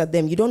throws at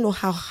them. You don't know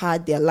how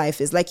hard their life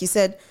is. Like you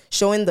said,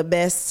 showing the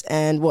best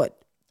and what?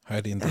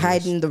 Hiding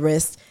the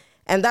rest.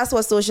 And that's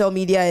what social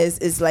media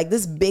is like,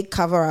 this big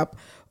cover up.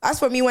 As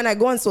for me, when I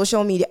go on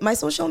social media, my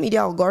social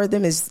media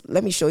algorithm is,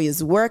 let me show you,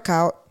 is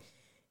workout,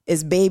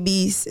 is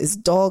babies, is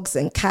dogs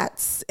and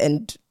cats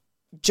and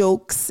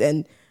jokes.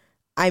 And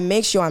I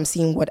make sure I'm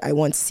seeing what I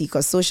want to see,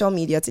 because social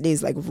media today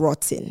is like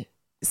rotten.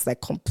 It's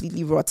like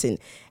completely rotten.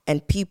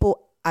 And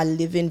people are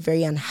living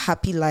very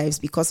unhappy lives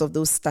because of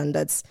those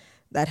standards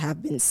that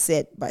have been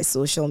set by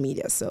social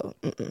media. So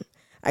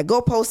I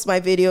go post my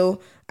video,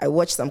 I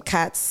watch some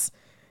cats,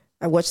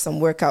 I watch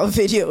some workout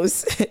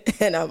videos,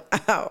 and I'm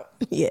out.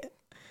 Yeah.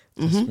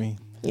 That's me.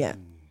 Yeah.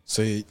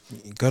 So you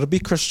got to be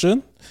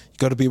Christian, you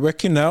got to be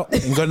working out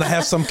and going to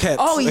have some cats.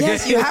 Oh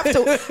yes, you have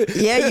to.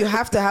 Yeah, you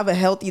have to have a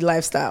healthy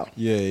lifestyle.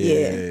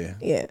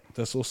 Yeah.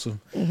 That's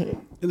awesome.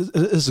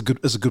 It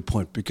is a good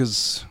point,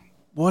 because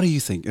why do you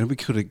think, and we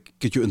could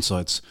get your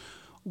insights,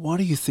 why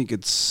do you think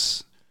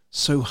it's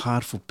so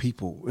hard for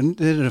people, and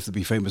they don't have to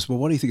be famous, but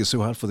why do you think it's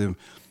so hard for them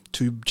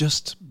to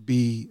just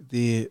be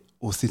their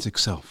authentic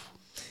self?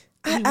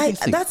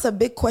 That's a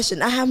big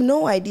question. I have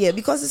no idea,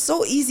 because it's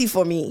so easy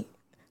for me.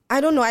 I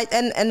don't know.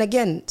 And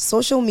again,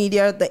 social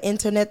media, the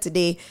internet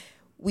today,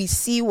 we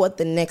see what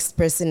the next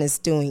person is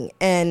doing,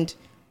 and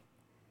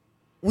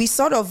we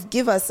sort of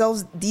give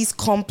ourselves these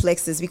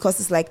complexes, because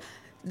it's like,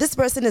 this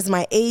person is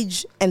my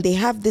age and they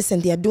have this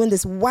and they are doing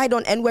this.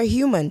 And we're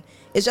human.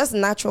 It's just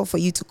natural for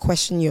you to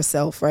question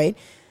yourself, right?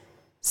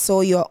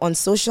 So you're on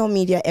social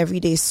media every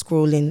day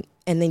scrolling,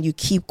 and then you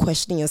keep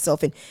questioning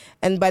yourself.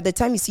 And by the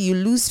time you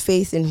lose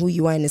faith in who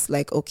you are, and it's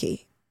like,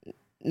 okay,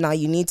 now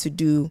you need to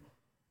do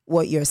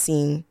what you're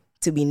seeing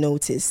to be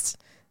noticed.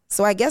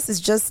 So I guess it's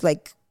just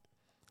like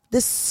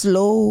this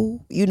slow,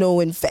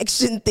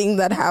 infection thing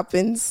that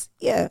happens.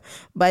 Yeah.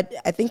 But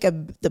I think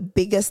the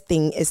biggest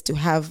thing is to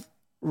have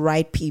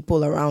right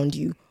people around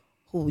you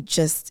who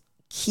just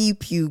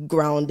keep you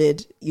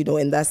grounded,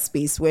 in that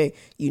space where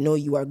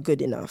you are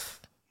good enough.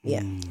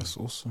 Yeah. That's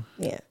awesome.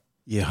 Yeah.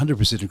 Yeah,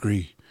 100%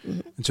 agree.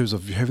 In terms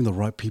of having the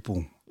right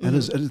people. And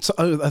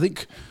I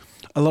think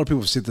a lot of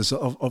people have said this,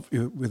 of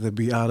whether it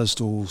be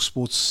artists or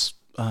sports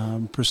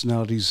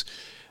personalities,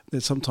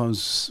 that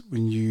sometimes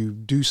when you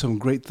do some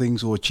great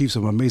things or achieve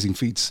some amazing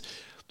feats,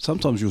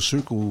 sometimes your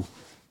circle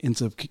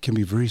can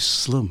be very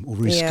slim or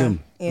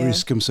very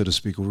skim, so to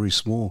speak, or very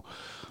small.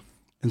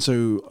 And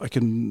so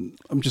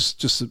I'm just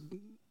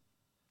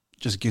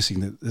guessing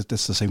that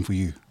that's the same for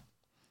you.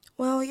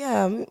 Well,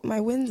 yeah, my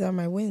wins are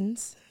my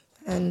wins,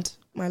 and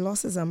my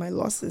losses are my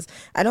losses.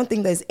 I don't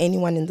think there's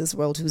anyone in this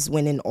world who's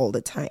winning all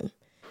the time.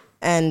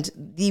 And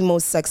the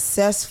most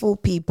successful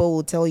people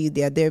will tell you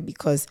they are there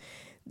because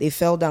they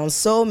fell down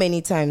so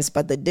many times.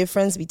 But the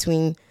difference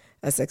between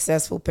a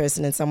successful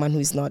person and someone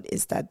who's not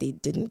is that they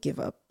didn't give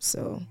up.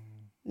 So,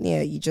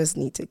 yeah, you just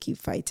need to keep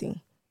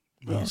fighting.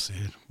 Well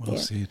said. Well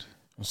said.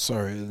 I'm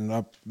sorry, and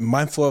I'm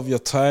mindful of your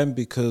time,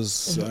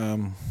 because I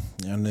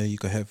know you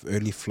gotta have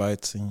early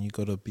flights and you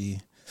gotta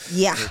be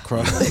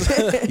across.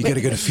 You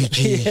gotta go to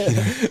Fiji.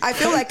 I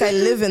feel like I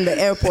live in the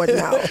airport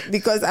now,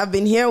 because I've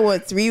been here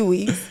 3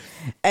 weeks,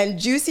 and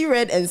Juicy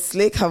Red and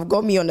Slick have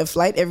got me on a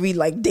flight every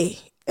day,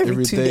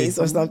 every 2 days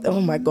or something.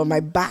 Oh my God, my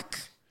back.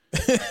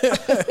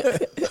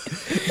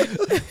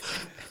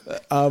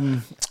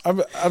 I'm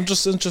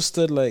just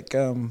interested,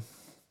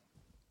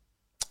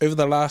 over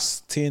the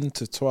last 10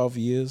 to 12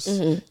 years,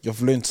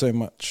 you've learned so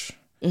much.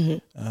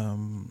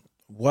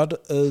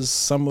 What is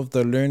some of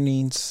the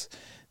learnings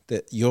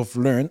that you've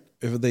learned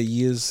over the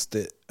years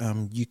that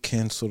you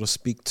can sort of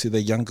speak to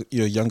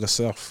your younger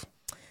self?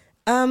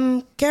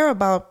 Care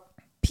about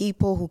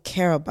people who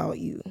care about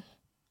you.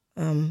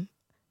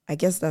 I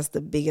guess that's the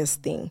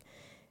biggest thing.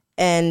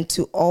 And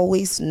to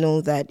always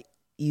know that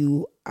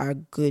you are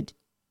good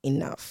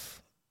enough.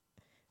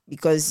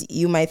 Because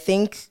you might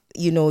think,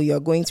 you're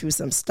going through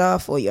some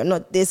stuff, or you're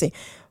not this.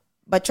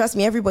 But trust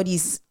me,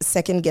 everybody's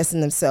second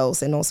guessing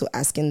themselves and also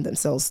asking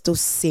themselves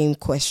those same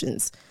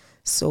questions.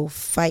 So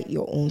fight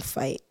your own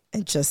fight,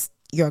 and just,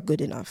 you're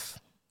good enough.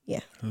 Yeah.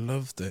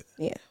 Love that.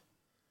 Yeah.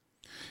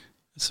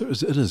 So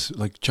it is,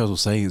 like Charles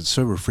was saying, it's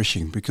so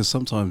refreshing, because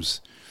sometimes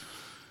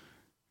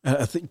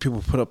I think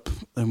people put up,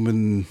 and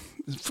in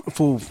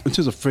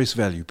terms of face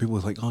value, people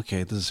are like,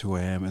 okay, this is who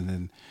I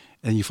am,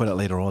 and you find out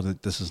later on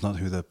that this is not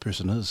who the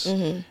person is.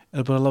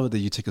 But I love it that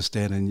you take a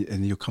stand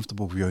and you're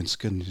comfortable with your own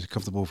skin, you're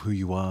comfortable with who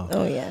you are.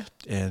 Oh yeah.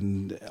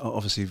 And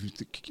obviously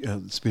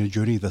it's been a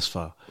journey thus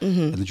far,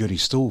 and the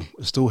journey's still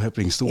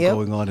happening, still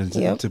going on,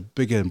 and to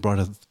bigger and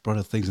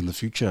brighter things in the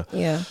future.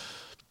 Yeah.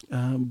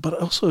 But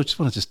also I just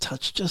want to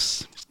touch,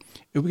 if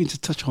we can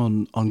touch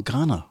on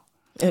Ghana.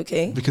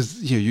 Okay.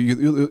 Because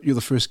you're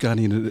the first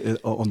Ghanaian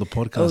on the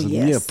podcast. Oh,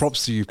 yes. Yeah,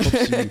 props to you.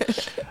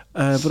 But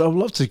I would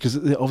love to, because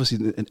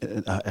obviously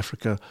in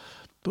Africa.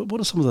 But what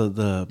are some of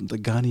the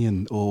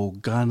Ghanaian or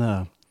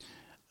Ghana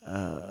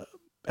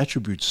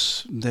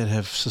attributes that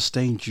have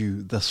sustained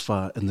you thus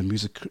far in the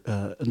music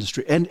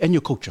industry and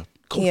your culture,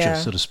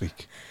 so to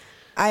speak?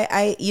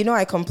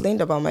 I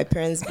complained about my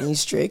parents being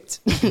strict,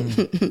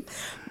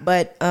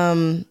 but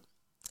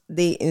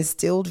they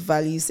instilled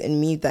values in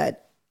me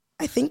that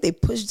I think they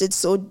pushed it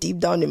so deep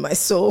down in my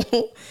soul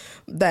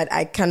that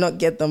I cannot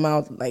get them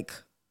out. Like,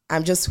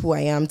 I'm just who I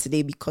am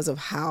today because of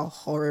how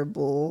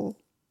horrible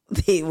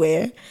they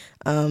were.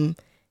 But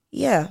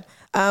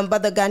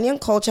the Ghanaian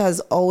culture has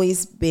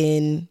always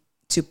been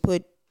to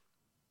put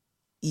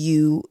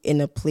you in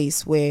a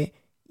place where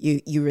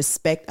you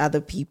respect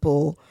other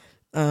people,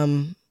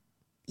 you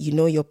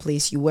know your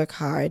place, you work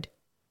hard,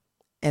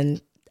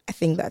 and I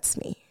think that's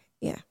me.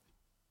 Yeah.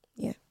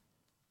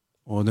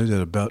 Well, no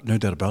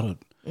doubt about it.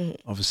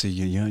 Obviously,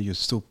 you're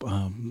still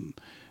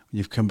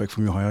you've come back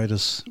from your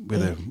hiatus,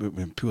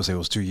 when people say it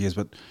was 2 years,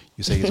 but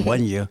you say it's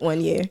 1 year. 1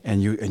 year.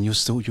 And you're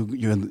still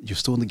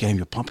in the game.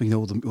 You're pumping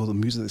all the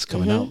music that's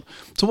coming out.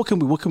 So what can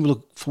we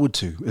look forward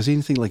to? Is there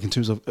anything like in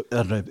terms of, I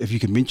don't know if you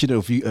can mention it,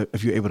 or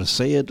if you're able to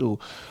say it, or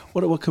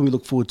what can we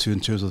look forward to in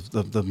terms of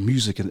the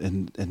music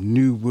and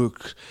new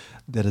work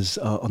that is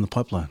on the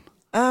pipeline?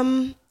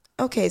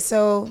 Okay,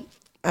 so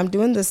I'm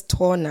doing this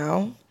tour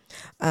now.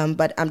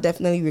 But I'm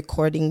definitely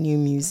recording new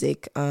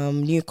music,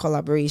 new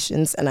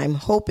collaborations, and I'm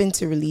hoping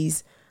to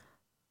release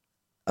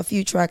a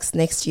few tracks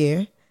next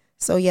year.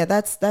 So yeah,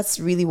 that's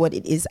really what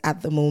it is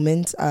at the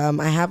moment.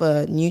 I have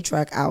a new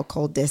track out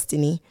called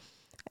Destiny,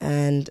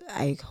 and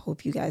I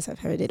hope you guys have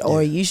heard it,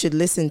 or you should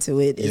listen to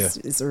it.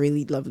 It's a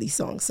really lovely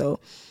song. So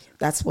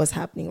that's what's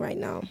happening right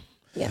now.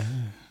 Yeah.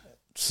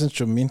 Since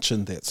you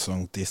mentioned that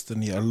song,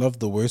 Destiny, I love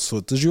the words.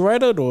 So did you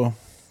write it or?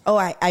 Oh,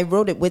 I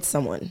wrote it with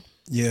someone.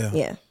 Yeah.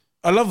 Yeah.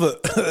 I love it.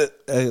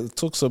 It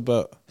talks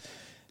about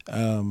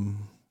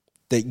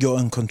that you're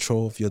in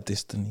control of your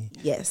destiny.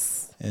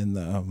 Yes. And,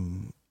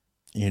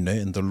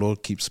 and the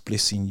Lord keeps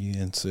blessing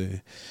you. And so,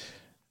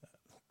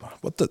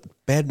 what the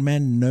bad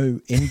man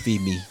no envy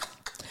me.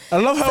 I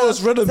love how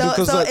it's written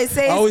because it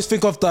says, I always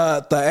think of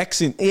the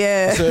accent.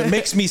 Yeah. So it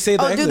makes me say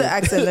the accent. Do the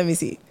accent. Let me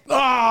see.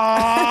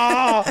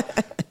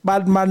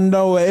 Bad man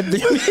no envy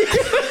me.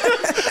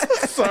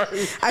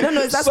 Sorry. I don't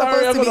know. Is that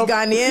supposed to be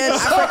Ghanaian,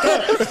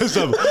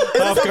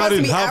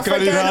 African? half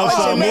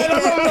Jamaican?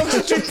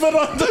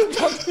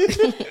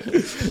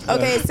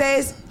 Okay, it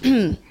says,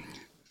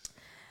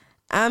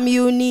 I'm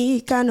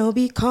unique, I no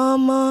be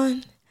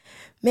common.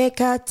 Make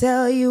I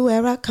tell you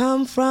where I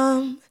come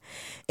from.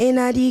 In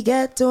a the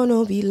ghetto,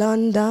 no be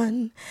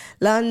London.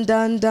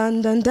 London,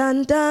 dun, dun,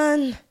 dun,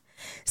 dun.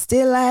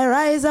 Still I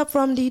rise up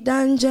from the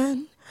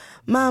dungeon.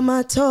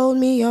 Mama told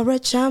me you're a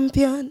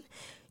champion.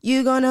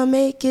 You gonna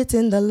make it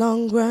in the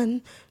long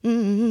run.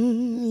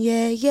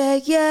 Yeah, yeah,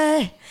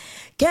 yeah.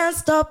 Can't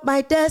stop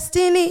my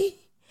destiny.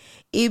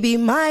 It be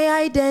my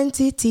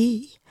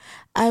identity.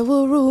 I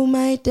will rule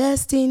my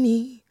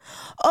destiny.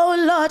 Oh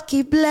Lord,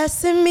 keep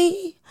blessing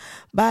me.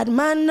 Bad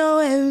man no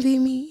envy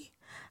me.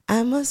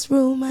 I must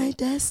rule my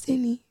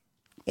destiny.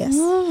 Yes.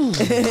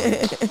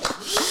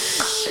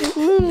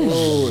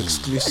 Oh,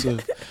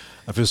 exclusive.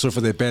 I feel sorry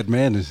for that bad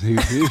man. No,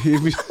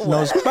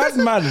 it's bad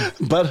man.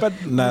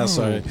 But nah,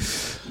 sorry.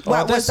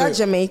 What, was that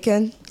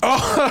Jamaican?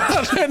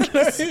 I don't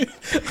know.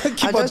 I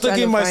keep on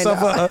digging myself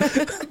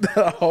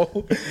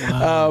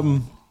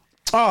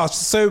out.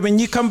 So when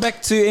you come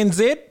back to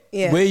NZ,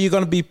 where are you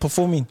going to be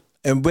performing?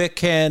 And where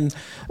can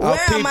Where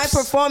am I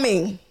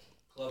performing?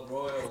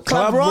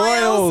 Club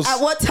Royals.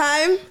 At what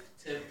time?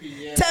 10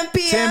 p.m. 10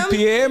 p.m. 10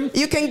 p.m.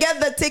 You can get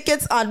the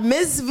tickets on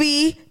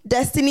MzVee,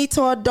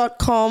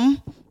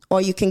 destinytour.com, or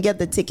you can get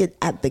the ticket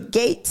at the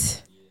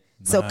gate.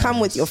 So come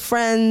with your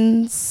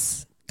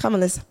friends. Come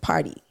and let's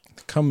party.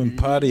 Come and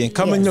party and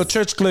come in your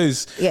church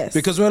clothes. Yes.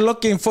 Because we're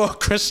looking for a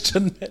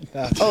Christian.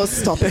 Oh,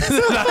 stop it.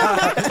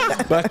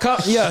 But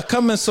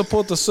come and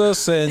support the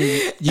service. And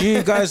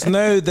you guys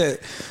know that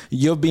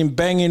you've been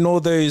banging all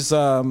those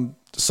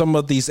some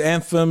of these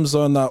anthems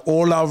on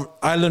all our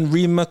island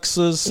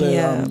remixes. So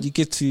you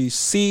get to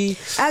see.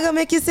 I gonna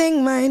make you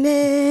sing my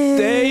name.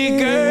 There you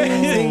go.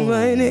 Sing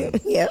my name.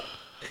 Yeah.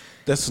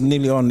 That's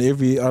nearly on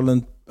every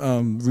island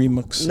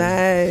remix.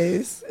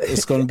 Nice.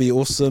 It's gonna be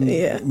awesome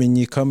when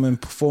you come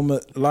and perform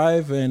it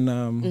live. And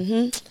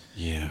man,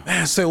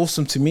 it's so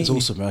awesome to meet you.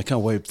 It's awesome, man. I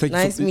can't wait.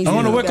 Nice meeting you. I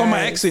want to work on my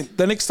accent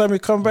the next time we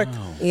come back.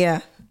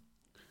 Yeah.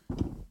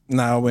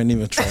 Nah, I won't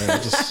even try.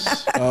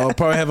 I'll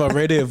probably have a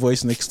radio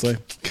voice next time.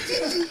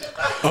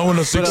 I want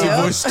a sexy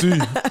voice too.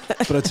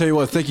 But I tell you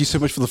what, thank you so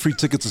much for the free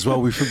tickets as well.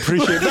 We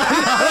appreciate it.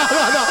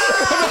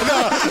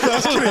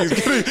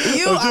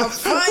 You are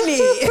funny.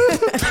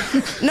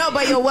 No,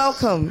 but you're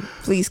welcome.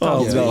 Please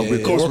come. Of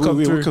course,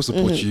 we'll come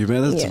support you,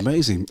 man. That's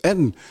amazing.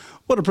 And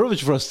what a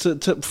privilege for us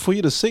for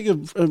you to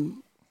sing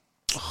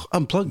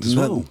unplugged as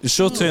well. It's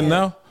your turn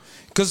now.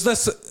 Because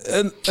that's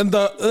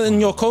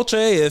in your culture,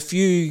 if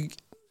you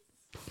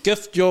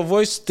gift your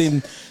voice,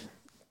 then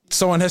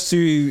someone has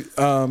to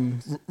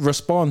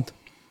respond.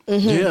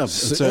 Yeah.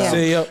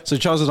 So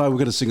Charles and I were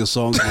going to sing a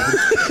song.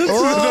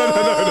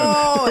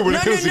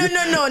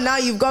 No. Now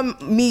you've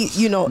got me,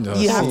 you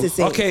have to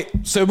sing. Okay,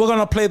 so we're going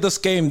to play this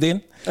game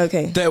then.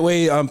 Okay. That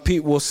way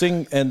Pete will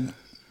sing and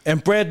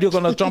Brad, you're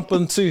going to jump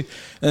in too.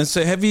 And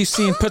so have you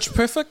seen Pitch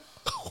Perfect?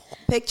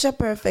 Picture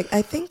Perfect,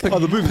 I think. The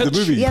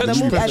movie. Yeah, the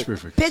movie. Pitch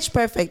Perfect. Pitch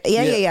Perfect.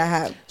 Yeah, I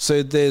have.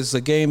 So there's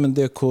a game in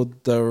there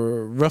called the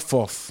Riff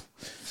Off.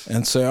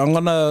 And so I'm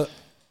going to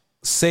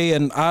say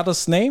an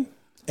artist's name.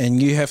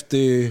 And you have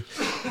to,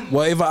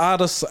 whatever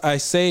artist I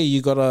say,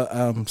 you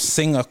gotta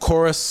sing a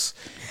chorus,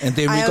 and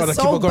then we gotta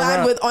keep it going. I am so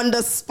bad with on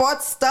the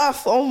spot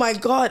stuff. Oh my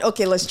god!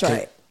 Okay, let's try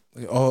it.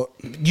 Oh,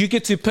 you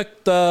get to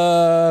pick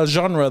the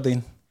genre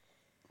then.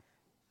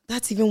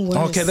 That's even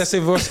worse. Okay, that's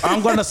even worse.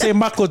 I'm gonna say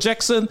Michael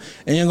Jackson,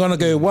 and you're gonna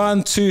go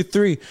 1, 2,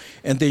 3,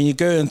 and then you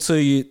go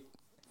until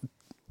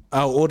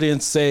our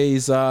audience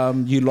says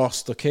you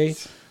lost. Okay,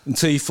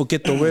 until you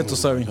forget the word or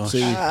something. So,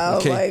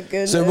 Oh my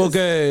goodness. So we'll go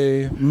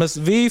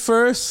MzVee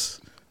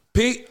first,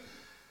 Pete,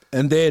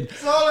 and then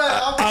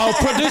our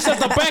producer at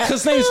the back,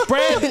 his name's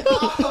Brad,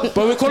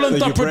 but we call him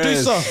the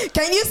producer.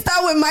 Can you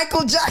start with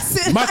Michael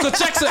Jackson? Michael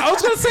Jackson. I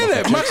was going to say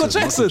that. Michael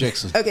Jackson.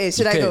 Okay,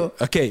 should I go?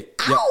 Okay.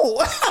 Yeah. Ow!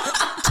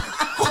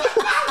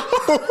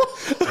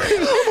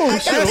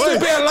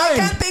 I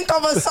can't think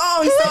of a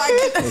song, so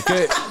I can.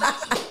 Okay.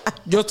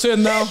 Your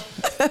turn now.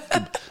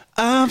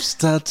 I'm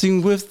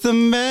starting with the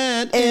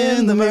man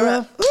in the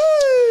mirror.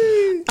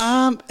 Woo!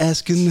 I'm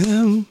asking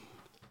him.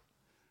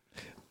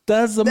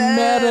 Doesn't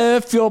matter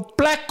if you're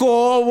black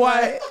or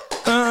white.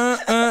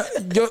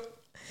 You're...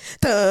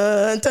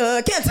 Dun,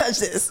 dun, can't touch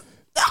this.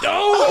 That's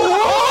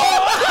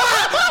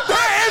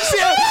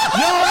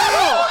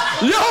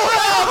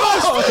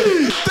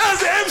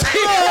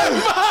MCM.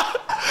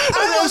 I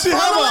was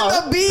following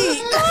the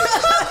beat.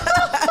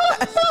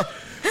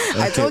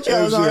 I told you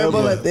I was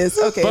horrible at this.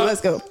 Okay,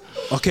 let's go.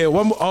 Okay,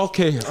 one more.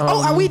 Okay.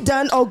 Are we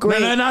done? Oh,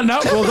 great. No.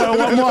 We'll go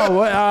one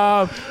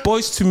more.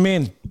 Boys to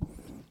Men.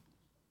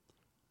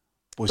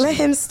 Let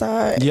him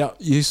start. Yeah,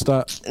 you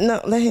start.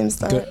 No, let him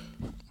start. Good.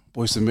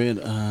 Boys and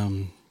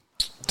Men.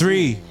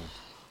 3,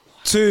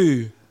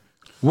 2,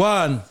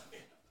 1.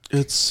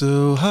 It's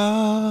so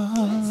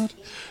hard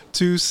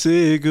to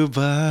say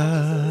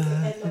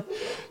goodbye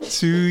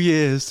to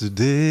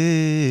yesterday.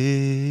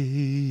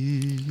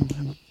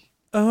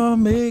 I'll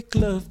make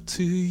love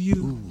to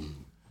you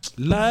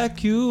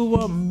like you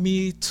want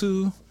me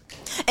to.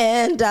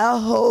 And I'll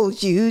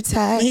hold you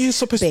tight. You're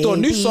supposed to do a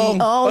new Baby, song.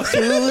 all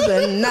through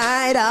the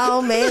night,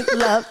 I'll make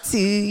love to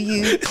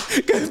you.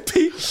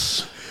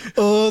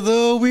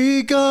 Although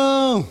we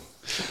go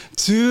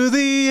to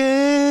the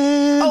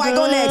end. Oh, I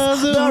go next.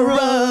 of The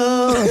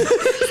road.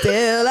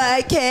 Still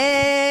I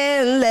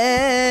can't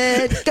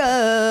let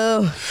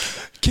go.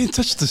 Can't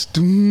touch this.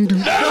 Doom,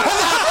 doom.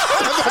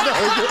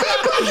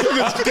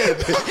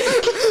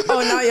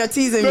 Oh, now you're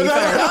teasing me.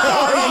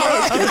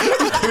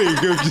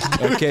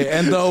 Okay,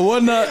 and the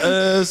winner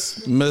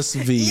is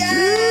MzVee.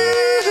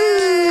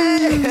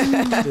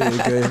 There you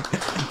go.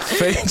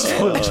 Thanks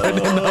for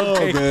joining.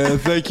 Okay. Man,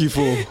 thank you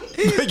for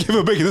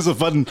making this a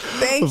fun.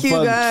 Thank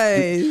you,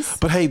 guys.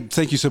 But hey,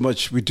 thank you so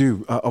much. We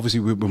do. Obviously,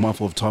 we're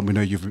mindful of time. We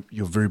know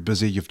you're very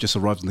busy. You've just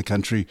arrived in the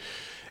country,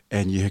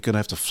 and you're going to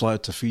have to fly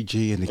out to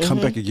Fiji and then come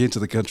back again to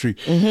the country.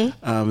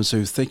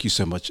 So thank you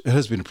so much. It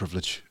has been a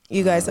privilege.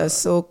 You guys are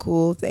so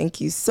cool.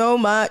 Thank you so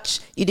much.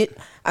 You did.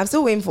 I'm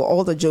still waiting for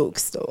all the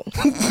jokes, though.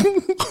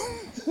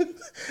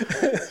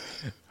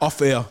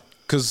 Off air,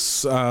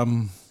 because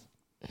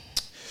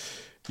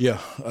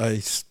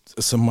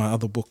it's in my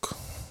other book.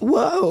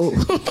 Whoa.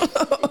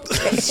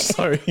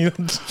 Sorry.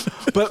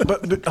 But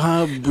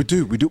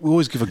we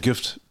always give a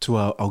gift to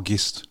our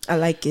guest. I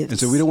like it. And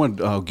so we don't want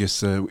our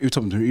guests, every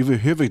time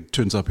whoever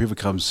turns up, whoever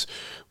comes,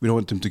 we don't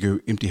want them to go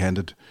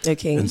empty-handed.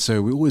 Okay. And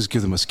so we always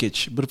give them a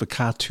sketch, a bit of a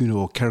cartoon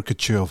or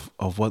caricature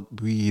of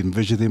what we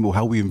envision them or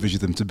how we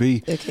envision them to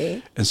be.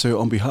 Okay. And so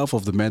on behalf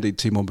of the Mandate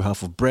team, on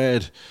behalf of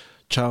Brad,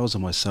 Charles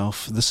and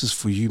myself, this is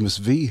for you,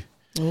 MzVee.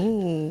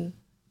 Ooh.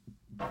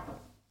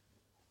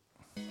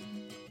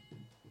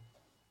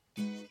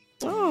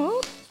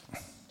 Oh.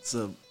 It's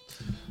a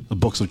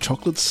box of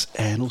chocolates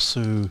and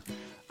also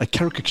a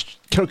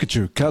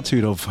caricature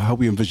cartoon of how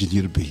we envision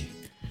you to be.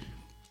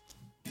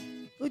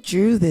 Who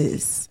drew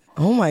this?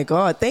 Oh my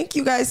God. Thank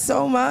you guys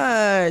so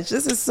much.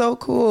 This is so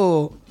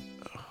cool.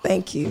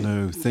 Thank you.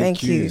 No,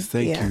 thank you.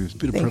 Thank Yeah. you. It's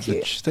been a Thank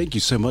privilege. Thank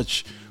you so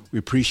much. We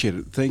appreciate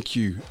it. Thank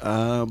you.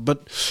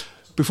 But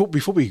before we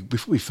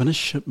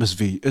finish,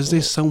 MzVee, is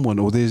there someone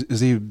or is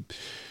there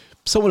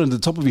someone on the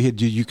top of your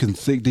head you can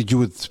think that you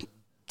would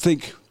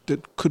think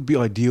that could be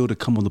ideal to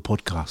come on the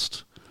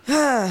podcast?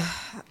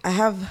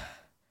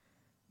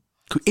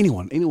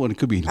 Anyone it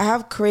could be. I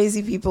have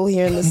crazy people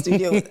here in the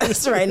studio with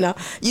us right now.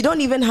 You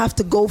don't even have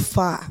to go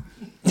far.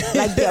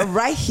 Like they're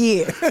right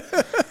here.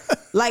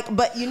 Like,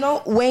 but you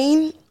know,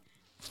 Wayne,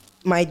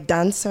 my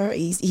dancer,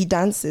 he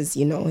dances,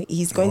 you know.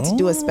 He's going to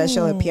do a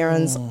special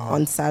appearance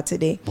on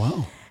Saturday.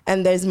 Wow.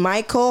 And there's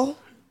Michael.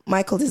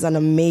 Michael is an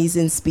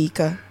amazing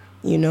speaker,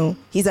 you know.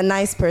 He's a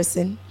nice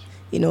person.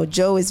 You know,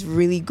 Joe is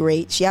really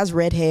great. She has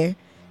red hair.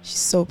 She's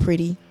so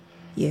pretty.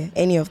 Yeah,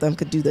 any of them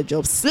could do the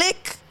job.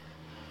 Slick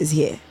is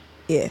here.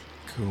 Yeah.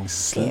 Cool.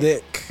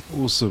 Slick.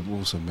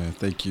 Awesome, man.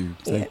 Thank you.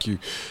 And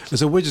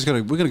so we're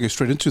gonna go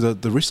straight into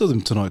the rest of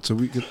them tonight. So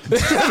we can no,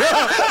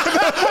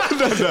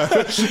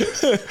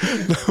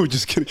 we're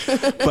just kidding.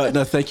 But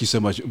no, thank you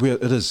so much.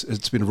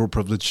 It's been a real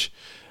privilege.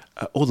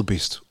 All the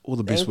best with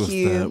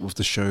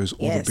the shows.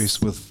 All the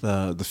best with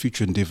the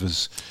future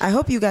endeavours. I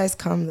hope you guys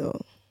come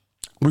though.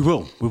 We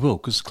will,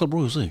 because Club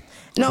Royals, eh?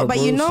 No, Club but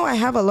Royals. you know I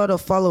have a lot of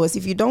followers.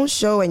 If you don't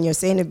show and you're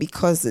saying it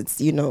because it's,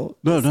 you know.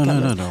 No.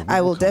 I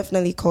will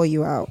definitely call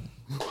you out.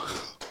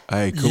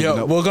 Hey, cool.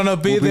 Yeah, we're gonna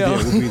be there.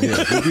 We'll be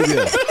there.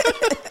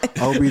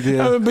 I'll be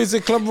there. I'm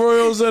busy Club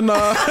Royals and No,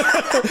 I'm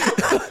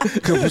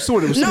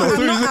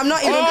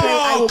not even playing.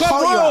 I will Club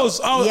call Royals.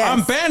 you out. Yes.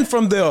 I'm banned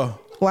from there.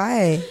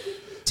 Why?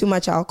 Too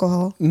much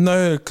alcohol?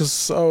 No,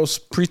 because I was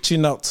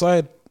preaching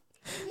outside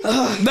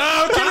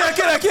No,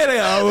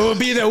 kidding. We'll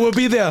be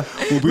there.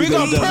 We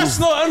got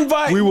personal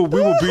invite. We will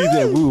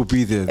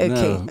be there. Okay,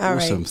 No, all right.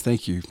 awesome.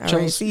 Thank you. All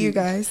right, see you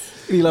guys.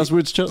 Any last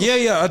words, Charles?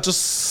 Yeah. I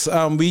just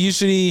we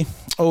usually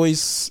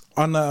always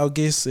honor our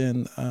guests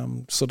and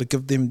sort of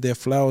give them their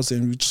flowers,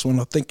 and we just want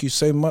to thank you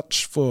so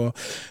much for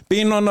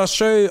being on our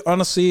show.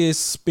 Honestly,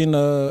 it's been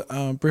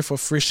a breath of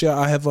fresh air.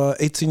 I have a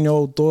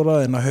 18-year-old daughter,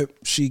 and I hope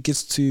she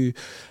gets to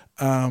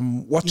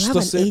watch You have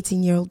this. an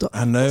 18-year-old daughter.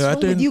 I know. What's I wrong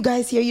don't. with you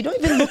guys here? You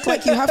don't even look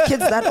like you have kids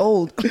that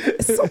old.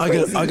 It's so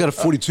crazy. I got a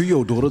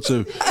 42-year-old daughter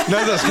too.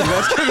 No, that's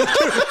kidding.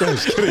 I'm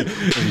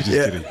just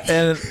kidding.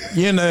 And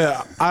you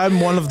know, I'm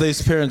one of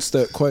those parents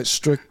that are quite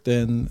strict,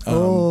 and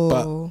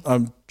but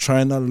I'm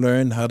trying to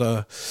learn how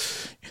to,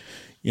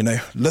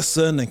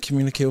 listen and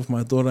communicate with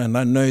my daughter. And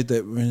I know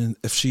that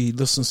if she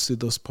listens to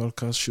this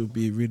podcast, she'll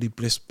be really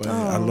blessed by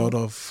a lot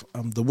of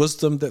the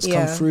wisdom that's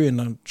come through.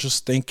 And I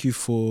just thank you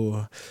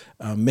for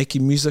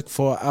making music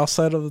for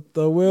outside of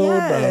the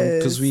world,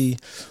 because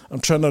I'm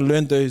trying to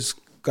learn those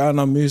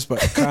Ghana moves,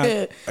 but I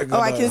can't.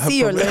 I can see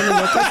you're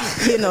learning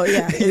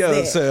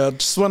it. So I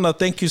just want to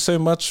thank you so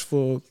much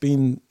for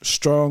being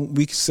strong.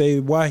 We can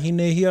say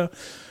wahine here,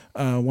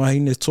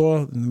 wahine toa,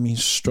 and it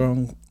means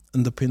strong,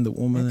 independent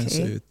woman. Okay. And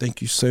so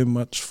thank you so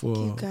much for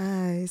you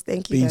guys.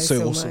 Thank you being guys so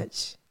so awesome.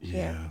 much.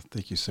 Yeah,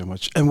 thank you so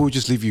much. And we'll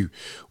just leave you.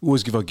 We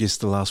always give our guests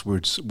the last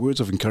words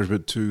of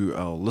encouragement to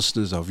our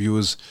listeners, our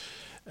viewers.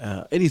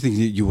 Anything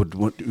that you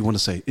want to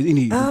say?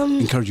 Any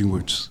encouraging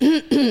words?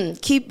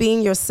 Keep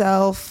being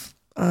yourself.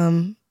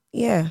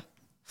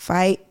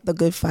 Fight the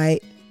good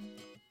fight.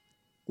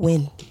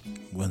 Win.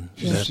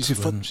 She said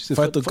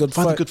fight the good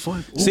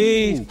fight.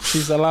 See,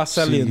 she's the last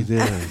alien.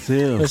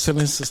 There. That's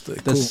alien sister.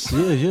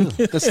 Cool.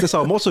 That's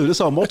our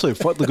motto.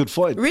 Fight the good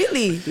fight.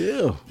 Really?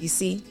 Yeah. You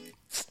see?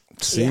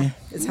 See? Yeah,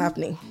 it's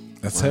happening.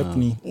 That's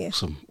happening. Yeah.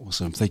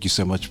 Awesome. Thank you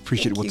so much.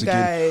 Appreciate it once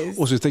again. Guys.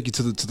 Also, thank you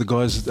to the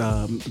guys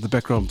in the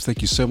background.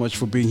 Thank you so much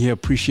for being here.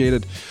 Appreciate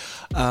it.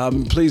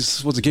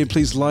 Please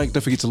like.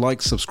 Don't forget to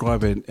like,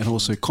 subscribe, and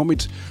also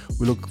comment.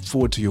 We look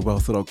forward to your well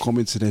thought out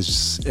comments. And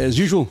as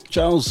usual,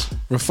 Charles,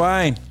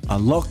 refine,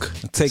 unlock,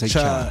 and take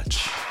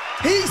charge.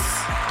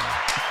 Peace.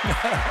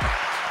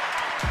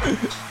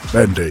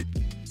 Band-Aid.